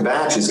just spring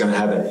batch is going to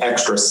have an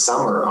extra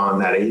summer on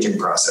that aging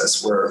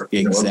process where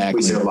exactly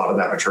we see a lot of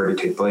that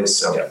maturity take place.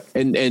 So, yeah.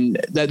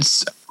 And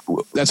that's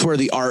where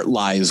the art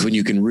lies, when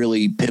you can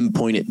really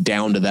pinpoint it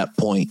down to that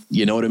point.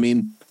 You know what I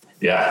mean?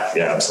 Yeah,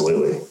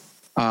 absolutely.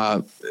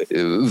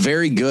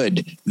 Very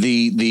good.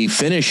 The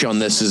finish on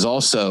this is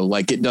also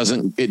like, it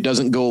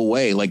doesn't go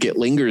away. Like it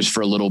lingers for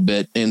a little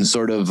bit and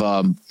sort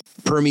of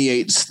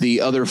permeates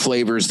the other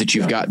flavors that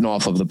you've gotten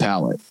off of the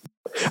palate.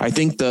 I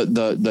think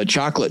the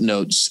chocolate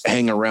notes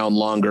hang around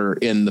longer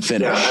in the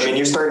finish. Yeah, I mean,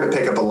 you're starting to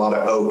pick up a lot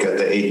of oak at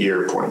the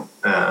 8-year point.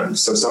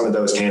 So some of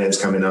those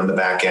tannins come in on the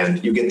back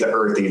end. You get the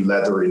earthy,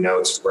 leathery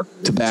notes.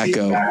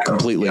 Tobacco,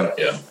 completely.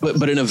 Yeah.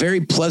 But in a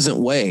very pleasant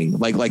way,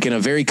 like in a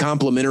very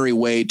complimentary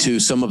way to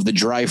some of the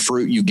dry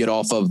fruit you get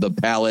off of the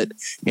palate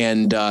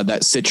and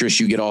that citrus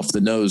you get off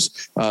the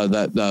nose.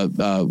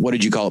 What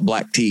did you call it?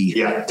 Black tea.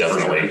 Yeah,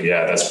 Definitely.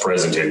 Yeah, that's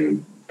present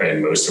in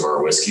most of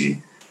our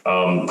whiskey.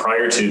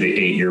 Prior to the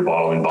 8-year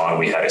bottled in bond,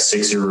 we had a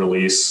 6-year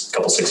release, a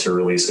couple 6-year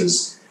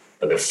releases.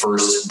 The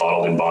first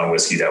bottled in bond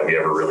whiskey that we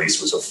ever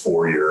released was a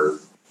 4-year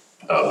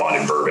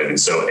bonded bourbon. And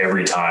so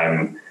every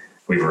time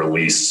we've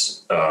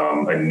released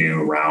a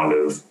new round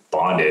of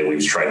bonded,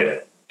 we've tried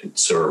to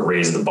sort of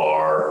raise the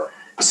bar.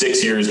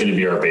 6 years is going to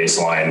be our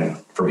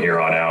baseline. From here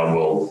on out,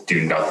 we'll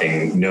do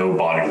no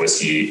bonded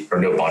whiskey or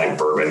no bonded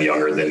bourbon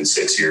younger than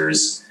 6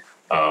 years.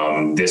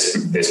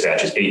 This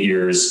batch is 8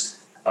 years.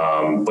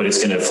 But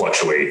it's going to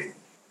fluctuate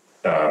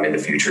in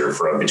the future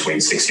from between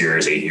 6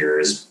 years, 8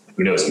 years,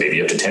 who knows,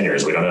 maybe up to 10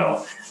 years. We don't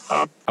know.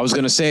 I was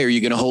going to say, are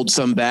you going to hold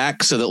some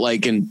back so that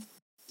like in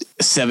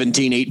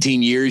 17,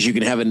 18 years, you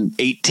can have an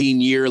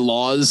 18-year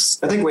laws?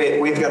 I think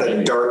we've got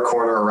a dark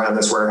corner around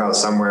this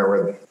warehouse somewhere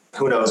where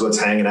who knows what's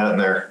hanging out in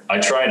there. I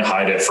try and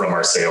hide it from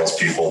our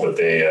salespeople, but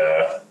they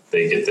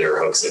get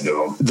their hooks into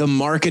them. The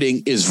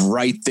marketing is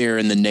right there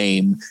in the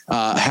name.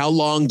 How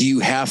long do you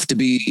have to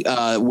be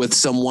with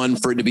someone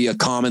for it to be a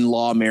common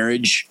law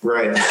marriage?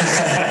 Right.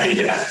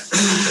 Yeah.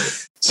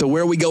 So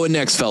where are we going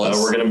next, fellas?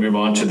 We're going to move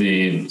on to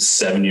the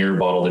 7-year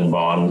bottled in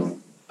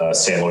bond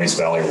San Luis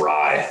Valley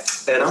rye.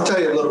 And I'll tell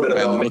you a little bit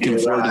about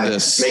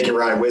making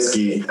rye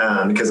whiskey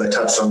because I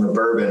touched on the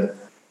bourbon.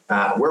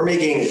 We're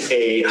making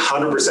a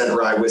 100%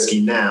 rye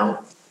whiskey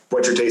now.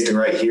 What you're tasting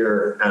right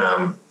here,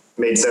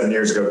 made 7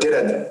 years ago, did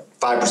have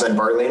 5%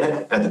 barley in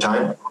it at the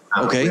time.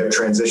 Okay. We have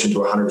transitioned to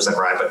 100%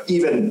 rye, but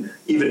even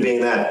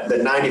being that, the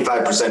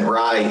 95%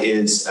 rye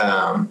is,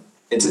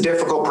 it's a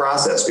difficult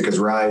process because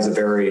rye is a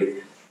very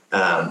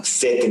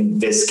thick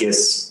and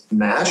viscous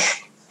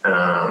mash.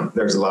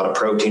 There's a lot of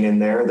protein in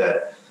there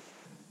that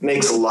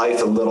makes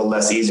life a little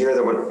less easier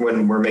than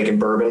when we're making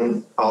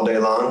bourbon all day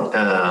long.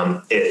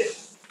 It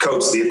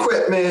coats the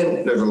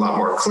equipment. There's a lot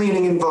more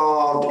cleaning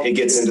involved. It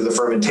gets into the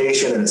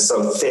fermentation and it's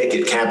so thick,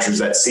 it captures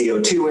that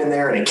CO2 in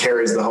there and it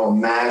carries the whole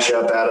mash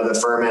up out of the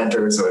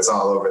fermenter. So it's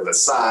all over the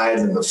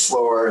sides and the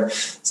floor.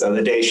 So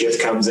the day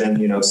shift comes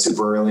in,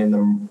 super early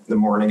in the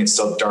morning. It's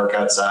still dark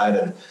outside.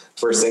 And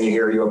first thing you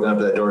hear, you open up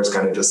that door is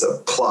kind of just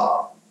a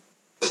plop,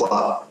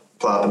 plop,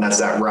 plop. And that's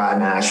that rye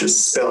mash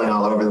just spilling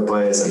all over the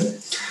place. And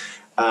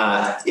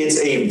it's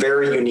a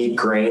very unique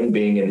grain,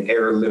 being an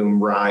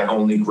heirloom rye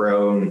only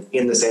grown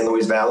in the San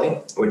Luis Valley,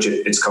 which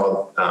it's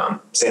called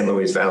San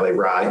Luis Valley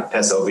rye,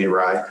 SLV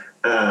rye.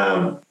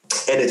 And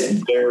it's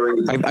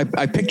very...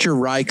 I picture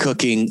rye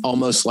cooking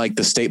almost like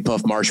the Stay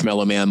Puft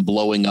Marshmallow Man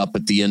blowing up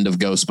at the end of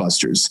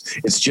Ghostbusters.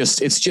 It's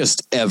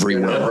just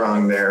everywhere. You're not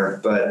wrong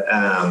there, but...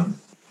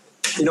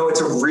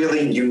 it's a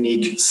really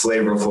unique,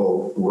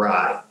 flavorful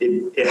rye.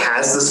 It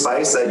has the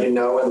spice that you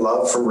know and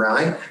love from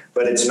rye,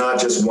 but it's not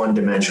just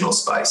one-dimensional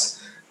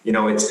spice.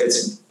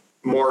 It's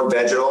more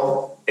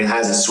vegetal. It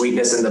has a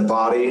sweetness in the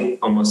body,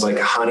 almost like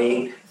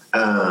honey.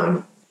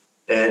 And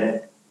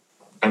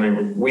I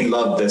mean, we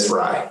love this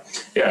rye.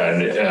 Yeah,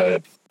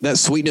 and that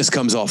sweetness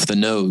comes off the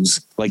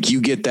nose. Like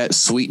you get that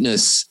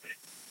sweetness.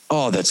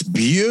 Oh, that's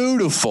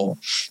beautiful.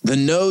 The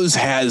nose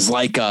has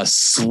like a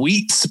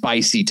sweet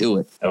spicy to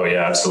it. Oh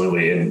yeah,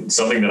 absolutely. And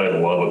something that I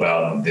love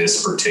about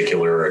this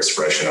particular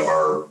expression of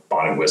our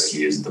bonded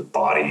whiskey is the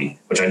body,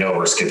 which I know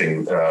we're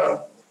skipping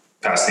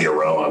past the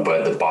aroma,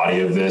 but the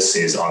body of this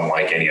is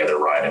unlike any other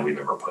rye that we've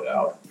ever put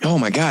out. Oh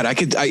my God. I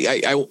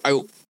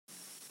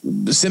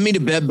send me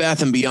to Bed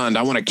Bath & Beyond.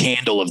 I want a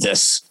candle of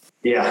this.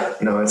 Yeah,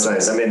 no, it's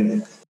nice. I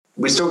mean,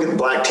 we still get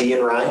black tea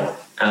in rye.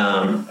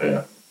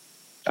 Yeah.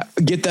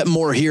 Get that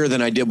more here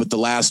than I did with the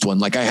last one.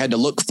 Like I had to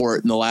look for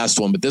it in the last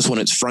one, but this one,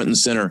 it's front and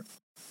center.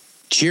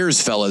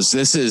 Cheers, fellas.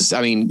 This is,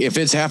 if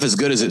it's half as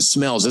good as it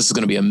smells, this is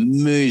going to be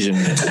amazing.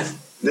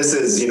 This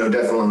is,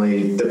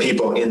 definitely the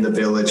people in the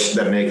village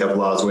that make up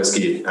Law's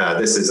Whiskey.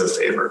 This is a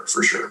favorite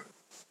for sure.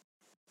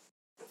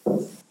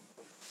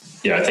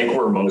 Yeah, I think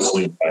we're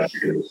mostly...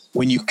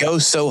 When you go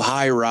so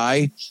high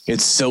rye,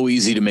 it's so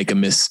easy to make a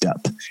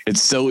misstep.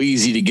 It's so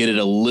easy to get it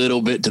a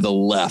little bit to the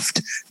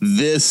left.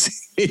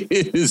 This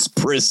is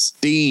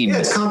pristine. Yeah,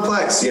 it's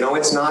complex.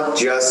 It's not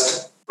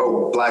just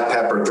black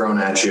pepper thrown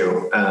at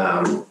you.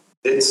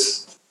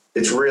 It's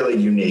really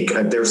unique.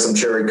 There's some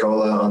cherry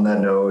cola on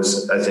that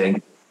nose, I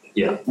think.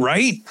 Yeah.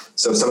 Right?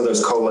 So some of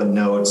those cola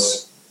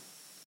notes.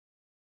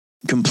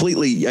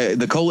 Completely.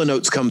 The cola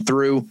notes come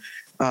through.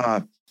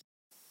 Not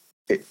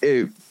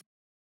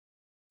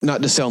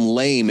to sound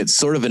lame, it's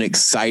sort of an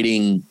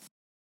exciting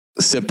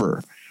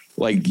sipper.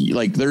 Like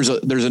there's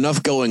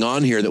enough going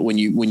on here that when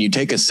you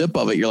take a sip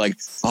of it, you're like,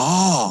 it's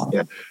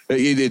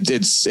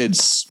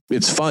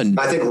fun.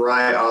 I think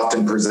rye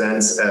often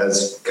presents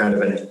as kind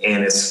of an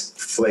anise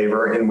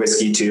flavor in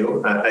whiskey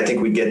too. I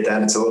think we get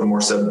that. It's a little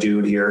more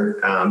subdued here,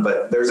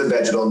 but there's a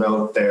vegetal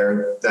note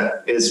there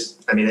that is,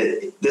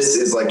 this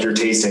is like you're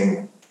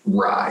tasting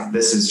rye.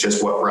 This is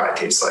just what rye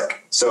tastes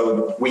like.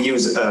 So we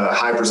use a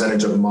high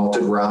percentage of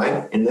malted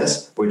rye in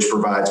this, which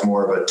provides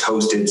more of a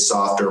toasted,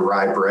 softer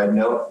rye bread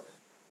note.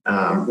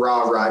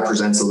 Raw rye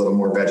presents a little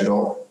more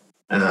vegetal.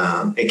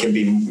 It can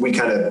be, we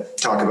kind of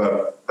talk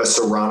about a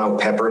serrano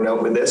pepper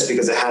note with this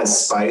because it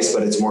has spice,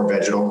 but it's more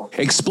vegetal.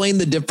 Explain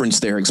the difference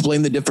there.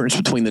 Explain the difference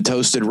between the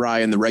toasted rye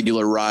and the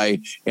regular rye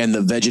and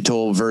the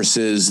vegetal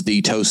versus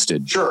the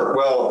toasted. Sure.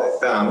 Well,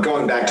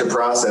 going back to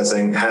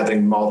processing,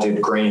 having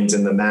malted grains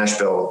in the mash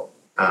bill,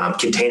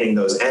 containing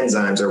those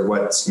enzymes are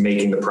what's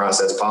making the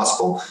process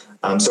possible.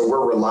 So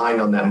we're relying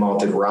on that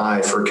malted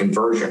rye for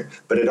conversion,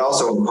 but it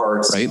also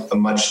imparts a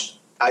much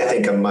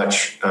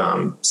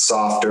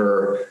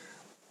softer,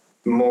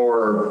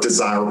 more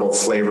desirable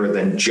flavor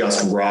than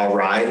just raw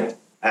rye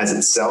as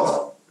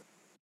itself,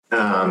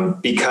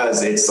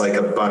 because it's like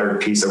a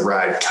buttered piece of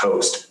rye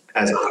toast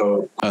as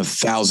opposed.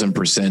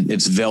 1,000%.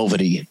 It's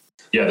velvety.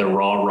 Yeah, the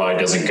raw rye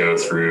doesn't go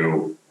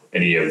through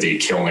any of the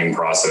kilning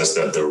process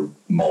that the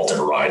malted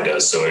rye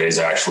does. So it is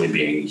actually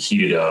being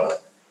heated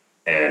up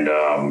and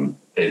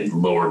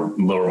lower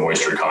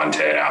moisture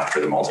content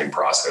after the malting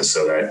process.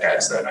 So that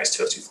adds that nice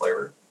toasty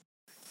flavor.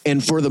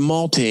 And for the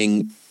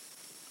malting,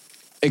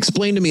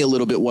 explain to me a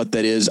little bit what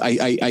that is.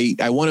 I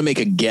want to make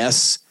a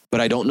guess, but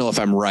I don't know if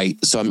I'm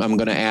right. So I'm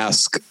going to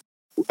ask.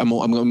 I'm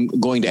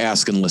going to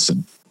ask and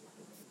listen.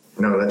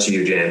 No, that's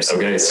you, James.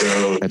 Okay,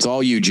 so that's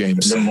all you,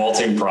 James. The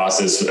malting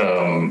process,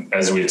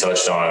 as we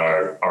touched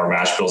on, our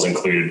mash bills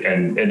include,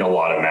 and a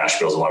lot of mash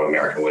bills, a lot of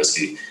American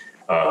whiskey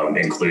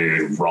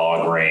include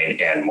raw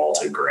grain and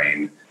malted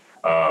grain.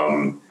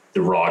 The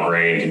raw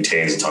grain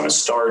contains a ton of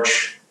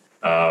starch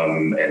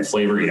and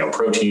flavor,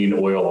 protein,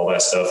 oil, all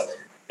that stuff.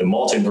 The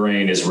malted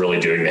grain is really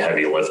doing the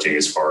heavy lifting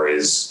as far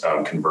as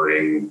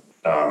converting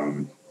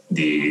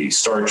the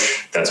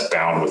starch that's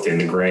bound within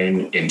the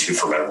grain into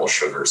fermentable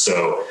sugar.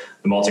 So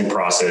the malting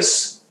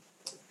process,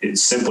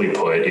 simply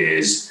put,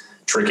 is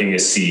tricking a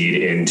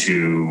seed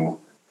into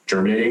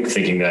germinating,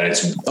 thinking that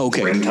it's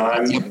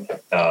springtime.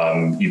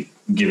 You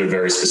give it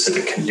very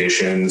specific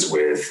conditions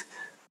with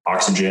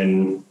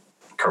oxygen,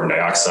 carbon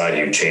dioxide.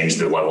 You change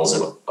the levels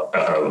of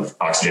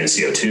oxygen and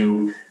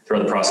CO2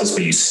 throughout the process,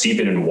 but you steep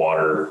it in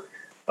water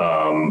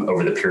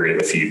over the period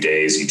of a few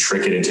days. You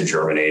trick it into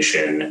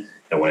germination.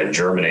 And when it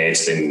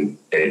germinates, then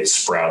it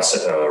sprouts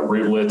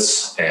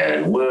rootlets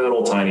and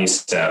little tiny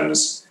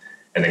stems.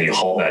 And then you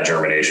halt that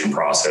germination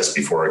process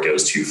before it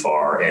goes too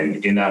far.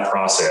 And in that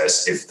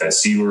process, if that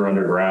seed were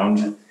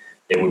underground,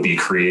 it would be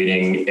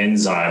creating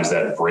enzymes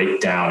that break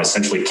down,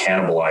 essentially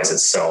cannibalize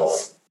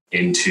itself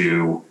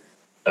into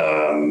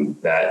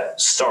that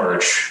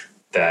starch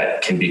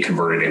that can be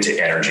converted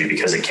into energy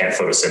because it can't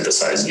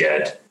photosynthesize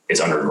yet. It's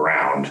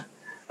underground.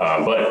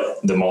 But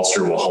the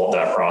maltster will halt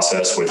that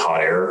process with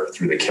hot air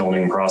through the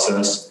kilning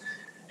process.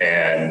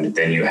 And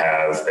then you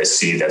have a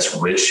seed that's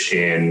rich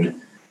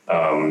in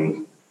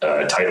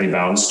tightly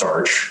bound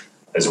starch,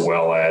 as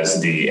well as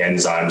the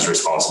enzymes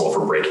responsible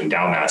for breaking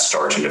down that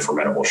starch into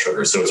fermentable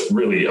sugar. So it's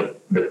really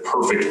the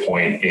perfect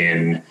point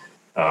in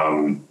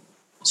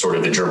sort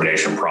of the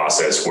germination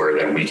process where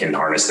then we can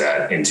harness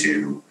that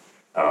into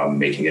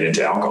making it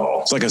into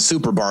alcohol. It's like a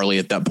super barley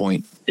at that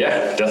point.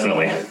 Yeah,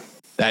 definitely.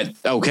 That's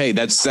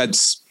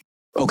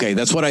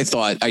what I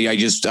thought. I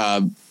just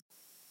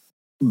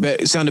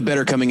it sounded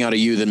better coming out of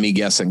you than me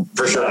guessing.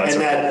 For sure.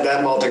 And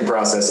that malting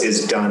process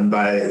is done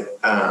by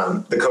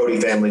the Cody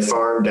family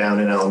farm down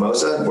in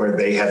Alamosa, where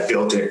they have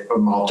built a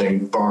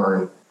malting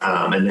barn,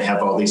 and they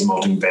have all these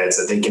malting beds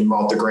that they can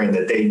malt the grain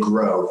that they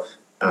grow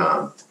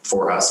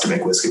for us to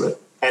make whiskey with,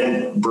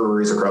 and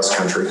breweries across the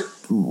country.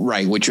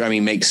 Right. Which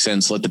makes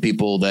sense. Let the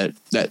people that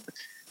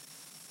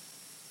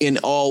in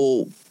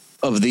all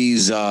of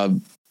these,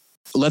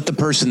 let the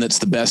person that's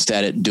the best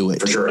at it do it.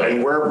 For sure.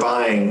 And we're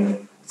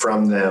buying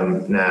from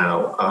them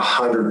now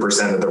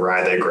 100% of the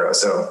rye they grow.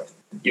 So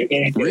you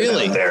can't get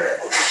it out there.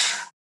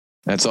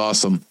 That's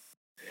awesome.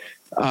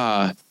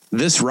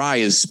 This rye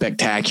is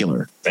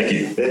spectacular. Thank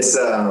you. It's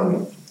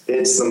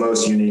the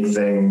most unique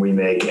thing we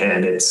make,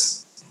 and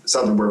it's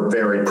something we're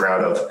very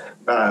proud of.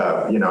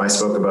 I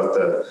spoke about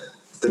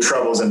the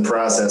troubles in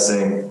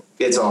processing.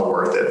 It's all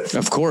worth it.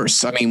 Of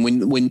course.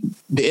 When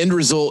the end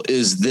result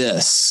is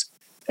this,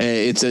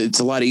 it's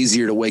a lot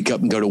easier to wake up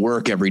and go to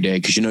work every day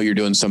because you're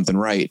doing something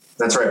right.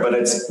 That's right. But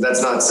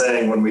that's not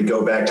saying when we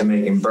go back to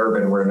making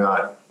bourbon, we're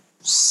not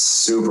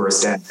super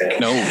ecstatic.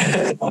 No,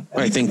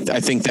 I think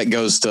that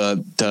goes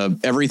to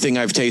everything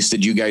I've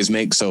tasted you guys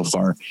make so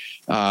far.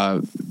 I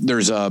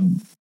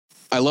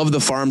love the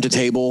farm to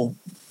table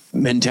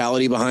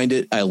mentality behind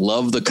it. I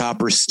love the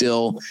copper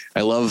still.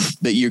 I love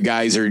that you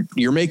guys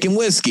you're making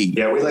whiskey.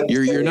 Yeah, we like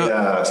you're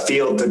not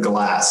field to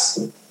glass.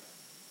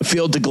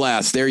 Field to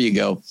glass. There you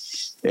go.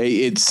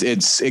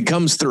 it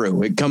comes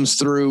through. It comes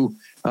through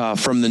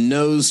from the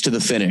nose to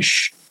the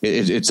finish.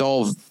 It's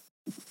all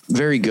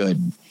very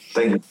good.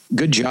 Thank you.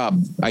 Good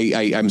job.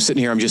 I'm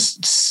sitting here. I'm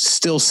just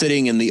still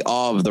sitting in the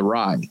awe of the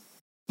rye.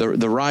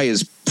 The rye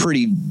is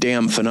pretty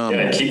damn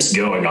phenomenal. Yeah, it keeps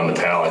going on the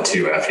palate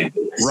too. After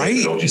you right,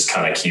 it'll just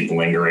kind of keep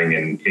lingering,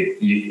 and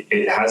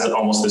it has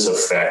almost this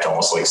effect,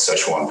 almost like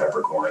Szechuan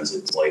peppercorns.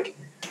 It's like,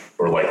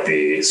 or like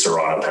the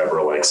Serrano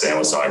pepper, like Sam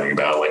was talking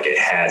about. Like it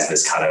has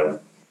this kind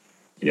of,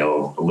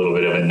 a little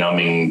bit of a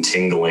numbing,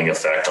 tingling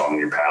effect on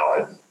your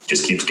palate.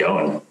 Just keeps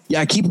going.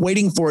 Yeah, I keep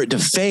waiting for it to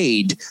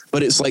fade,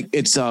 but it's like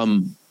it's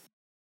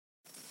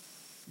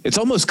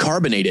almost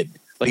carbonated.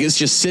 Like it's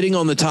just sitting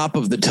on the top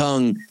of the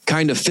tongue,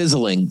 kind of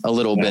fizzling a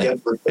little bit,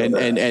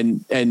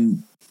 and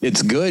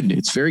it's good.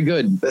 It's very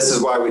good. This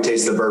is why we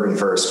taste the bourbon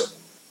first.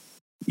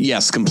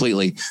 Yes,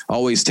 completely.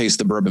 Always taste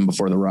the bourbon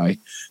before the rye.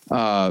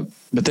 But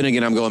then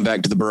again, I'm going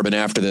back to the bourbon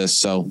after this.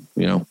 So,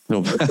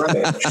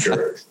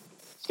 Sure.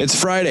 It's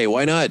Friday.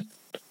 Why not?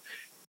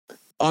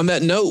 On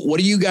that note, what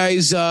do you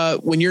guys,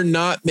 when you're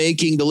not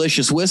making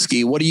delicious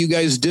whiskey, what do you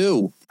guys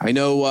do? I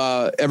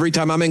know every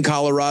time I'm in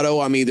Colorado,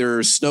 I'm either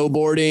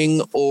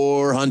snowboarding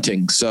or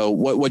hunting. So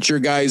what's your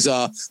guys'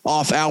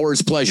 off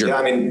hours pleasure? Yeah,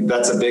 I mean,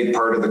 that's a big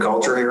part of the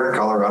culture here in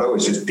Colorado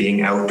is just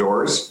being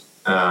outdoors.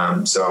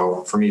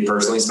 So for me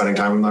personally, spending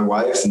time with my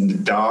wife and the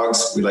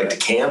dogs, we like to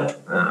camp.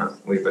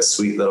 We have a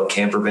sweet little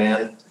camper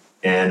van,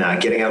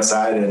 and getting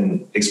outside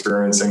and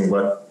experiencing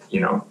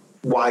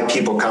why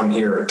people come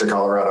here to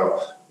Colorado.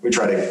 We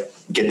try to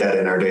get that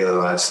in our daily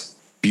lives.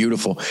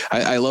 Beautiful.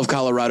 I love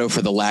Colorado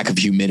for the lack of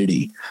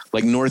humidity.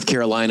 Like North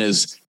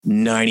Carolina's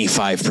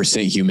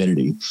 95%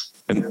 humidity.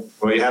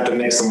 Well, you have to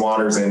mix some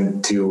waters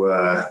into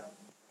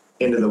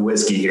the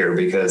whiskey here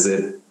because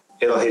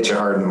it'll hit you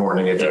hard in the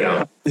morning if you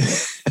don't.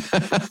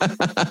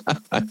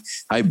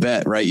 I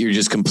bet, right? You're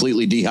just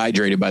completely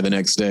dehydrated by the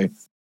next day.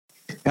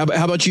 How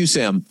about you,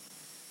 Sam?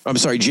 I'm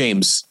sorry,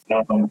 James.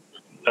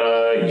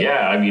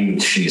 Yeah, I mean,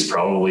 she's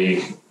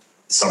probably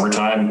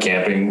summertime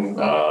camping.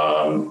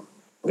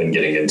 Been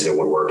getting into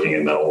woodworking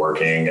and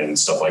metalworking and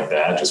stuff like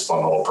that. Just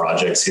fun little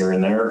projects here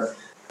and there.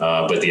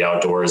 But the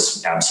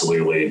outdoors,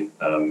 absolutely.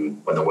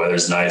 When the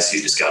weather's nice,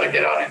 you just got to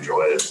get out and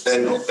enjoy it.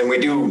 And we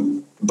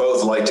do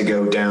both like to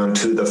go down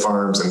to the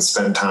farms and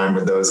spend time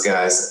with those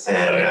guys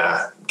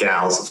and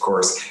gals, of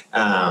course,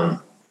 and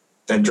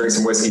drink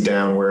some whiskey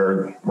down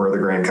where the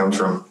grain comes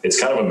from. It's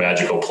kind of a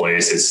magical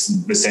place. It's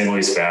the San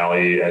Luis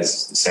Valley,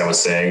 as Sam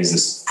was saying, is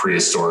this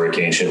prehistoric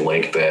ancient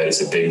lake bed.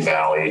 It's a big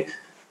valley.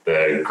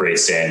 The Great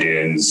Sand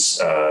Dunes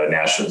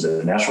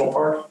National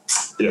Park.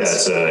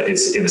 Yes.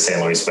 It's in the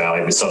San Luis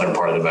Valley, the southern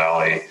part of the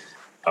valley.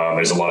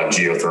 There's a lot of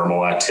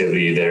geothermal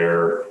activity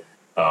there.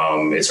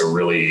 It's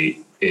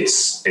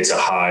a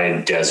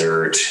high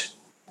desert.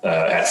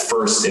 At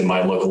first, it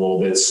might look a little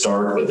bit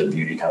stark, but the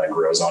beauty kind of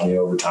grows on you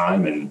over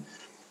time, and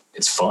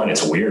it's fun.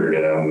 It's weird.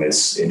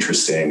 It's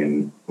interesting,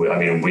 and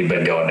we've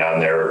been going down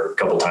there a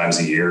couple times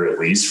a year at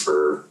least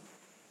for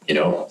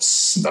about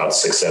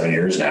 6-7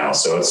 years now.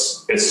 So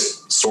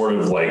it's sort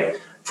of like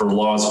for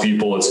lost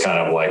people, it's kind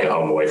of like a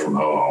home away from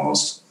home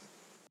almost.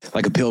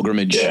 Like a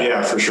pilgrimage.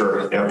 Yeah, for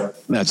sure. Yeah.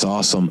 That's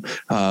awesome.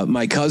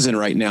 My cousin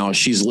right now,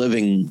 she's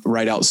living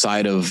right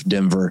outside of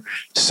Denver.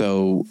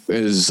 So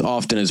as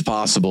often as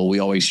possible, we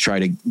always try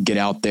to get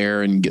out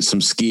there and get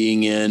some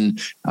skiing in.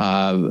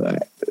 I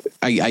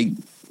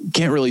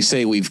can't really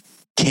say we've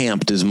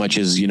camped as much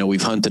as,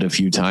 we've hunted a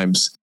few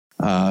times.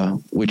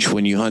 Which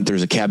when you hunt,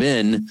 there's a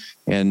cabin,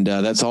 and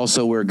that's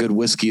also where good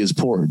whiskey is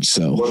poured.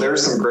 So, well,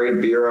 there's some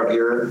great beer out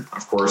here.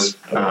 Of course,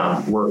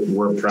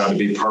 we're proud to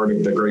be part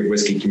of the great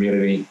whiskey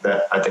community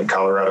that I think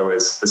Colorado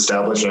is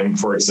establishing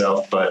for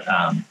itself. But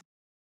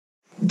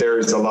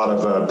there's a lot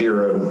of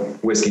beer and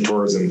whiskey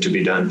tourism to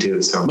be done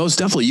too. So most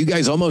definitely, you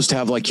guys almost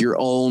have like your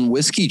own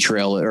whiskey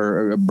trail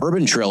or a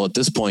bourbon trail at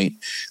this point.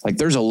 Like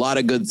there's a lot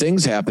of good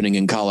things happening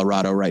in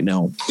Colorado right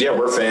now. Yeah,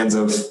 we're fans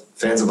of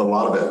a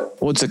lot of it.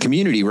 Well, it's a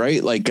community,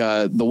 right? Like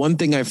the one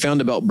thing I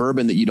found about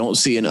bourbon that you don't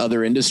see in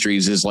other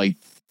industries is like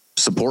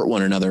support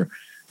one another.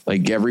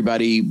 Like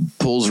everybody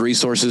pulls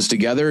resources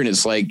together, and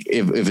it's like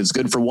if it's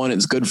good for one,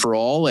 it's good for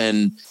all.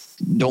 And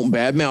don't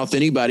badmouth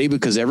anybody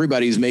because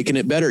everybody's making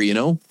it better,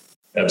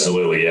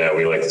 Absolutely. Yeah.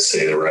 We like to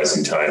say the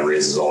rising tide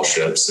raises all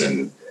ships,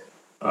 and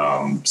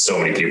so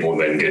many people have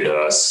been good to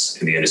us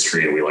in the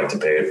industry, and we like to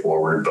pay it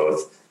forward,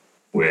 both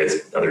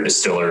with other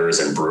distillers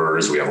and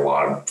brewers. We have a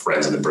lot of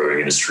friends in the brewing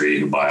industry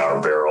who buy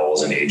our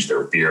barrels and age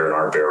their beer in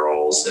our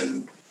barrels.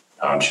 And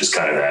it's just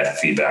kind of that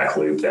feedback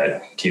loop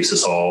that keeps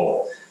us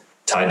all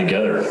tied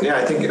together.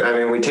 Yeah,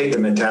 we take the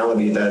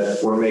mentality that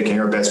we're making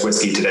our best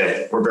whiskey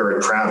today. We're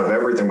very proud of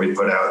everything we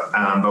put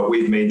out, but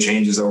we've made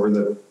changes over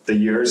the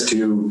years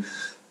to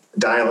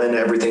dial in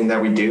everything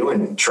that we do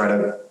and try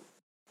to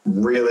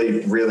really,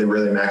 really,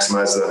 really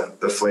maximize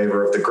the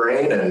flavor of the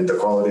grain and the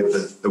quality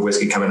of the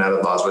whiskey coming out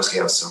of Laws Whiskey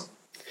House. So.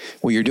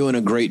 Well, you're doing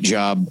a great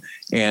job,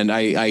 and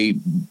I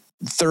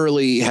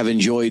thoroughly have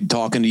enjoyed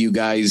talking to you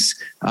guys.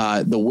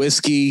 The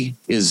whiskey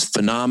is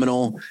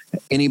phenomenal.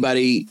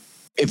 Anybody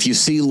if you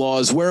see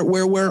Laws,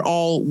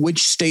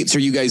 which states are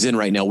you guys in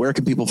right now? Where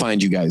can people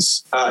find you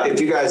guys? If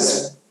you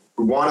guys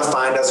want to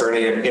find us or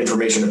any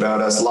information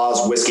about us,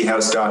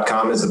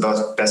 lawswhiskeyhouse.com is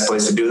the best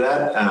place to do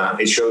that.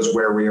 It shows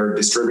where we are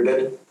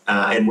distributed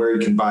and where you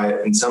can buy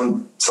it in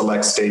some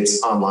select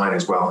states online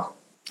as well.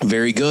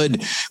 Very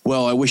good.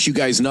 Well, I wish you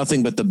guys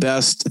nothing but the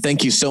best.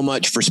 Thank you so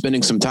much for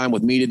spending some time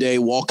with me today,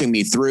 walking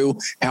me through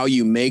how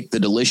you make the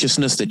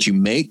deliciousness that you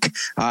make.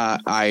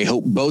 I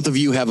hope both of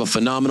you have a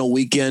phenomenal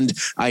weekend.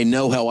 I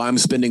know how I'm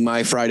spending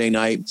my Friday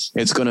night.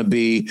 It's going to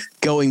be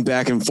going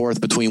back and forth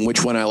between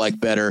which one I like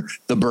better,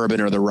 the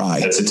bourbon or the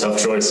rye. That's a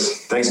tough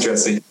choice. Thanks,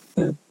 Jesse.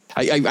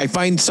 I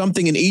find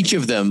something in each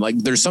of them. Like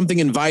there's something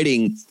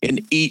inviting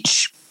in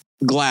each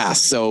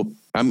glass. So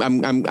I'm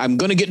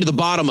going to get to the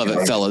bottom of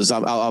it, fellas.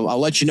 I'll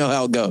let you know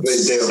how it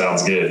goes.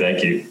 Sounds good.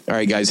 Thank you. All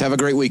right, guys. Have a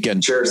great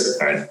weekend. Cheers.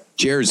 All right.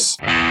 Cheers.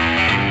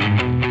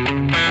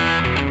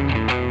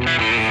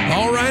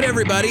 All right,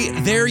 everybody.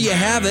 There you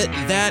have it.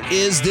 That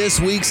is this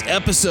week's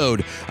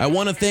episode. I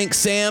want to thank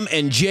Sam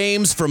and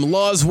James from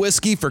Laws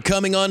Whiskey for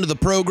coming on to the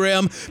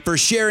program, for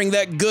sharing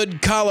that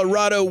good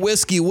Colorado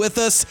whiskey with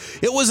us.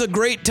 It was a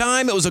great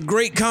time. It was a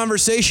great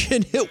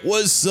conversation. It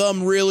was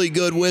some really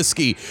good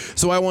whiskey.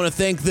 So I want to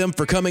thank them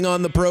for coming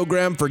on the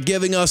program, for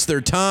giving us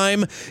their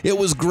time. It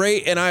was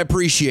great, and I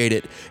appreciate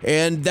it.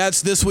 And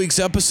that's this week's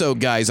episode,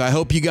 guys. I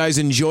hope you guys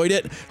enjoyed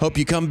it. Hope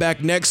you come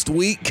back next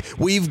week.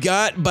 We've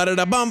got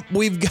ba-da-da-bump.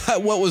 We've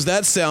got, what was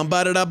that sound?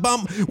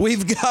 Ba-da-da-bump.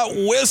 We've got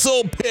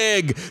Whistle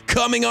Pig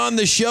coming on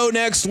the show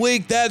next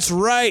week. That's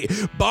right.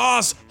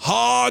 Boss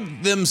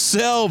Hog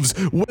themselves.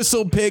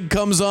 Whistle Pig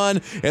comes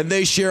on and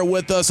they share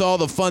with us all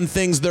the fun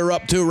things they're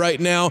up to right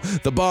now.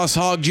 The Boss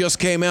Hog just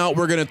came out.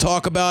 We're going to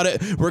talk about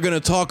it. We're going to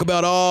talk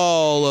about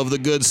all of the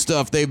good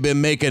stuff they've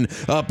been making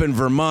up in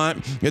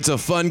Vermont. It's a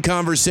fun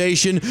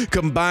conversation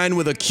combined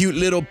with a cute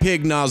little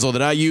pig nozzle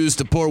that I use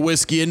to pour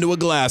whiskey into a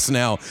glass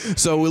now.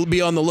 So we'll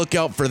be on the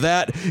lookout for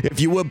that. If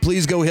you would,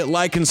 please go hit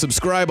like and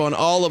subscribe on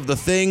all of the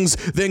things.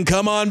 Then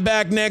come on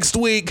back next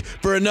week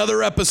for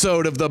another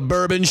episode of the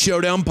Bourbon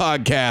Showdown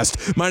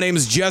Podcast. My name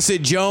is Jesse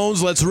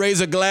Jones. Let's raise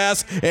a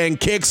glass and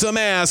kick some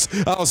ass.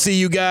 I'll see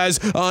you guys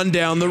on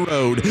down the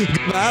road.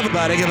 Goodbye,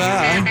 everybody.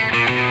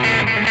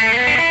 Goodbye.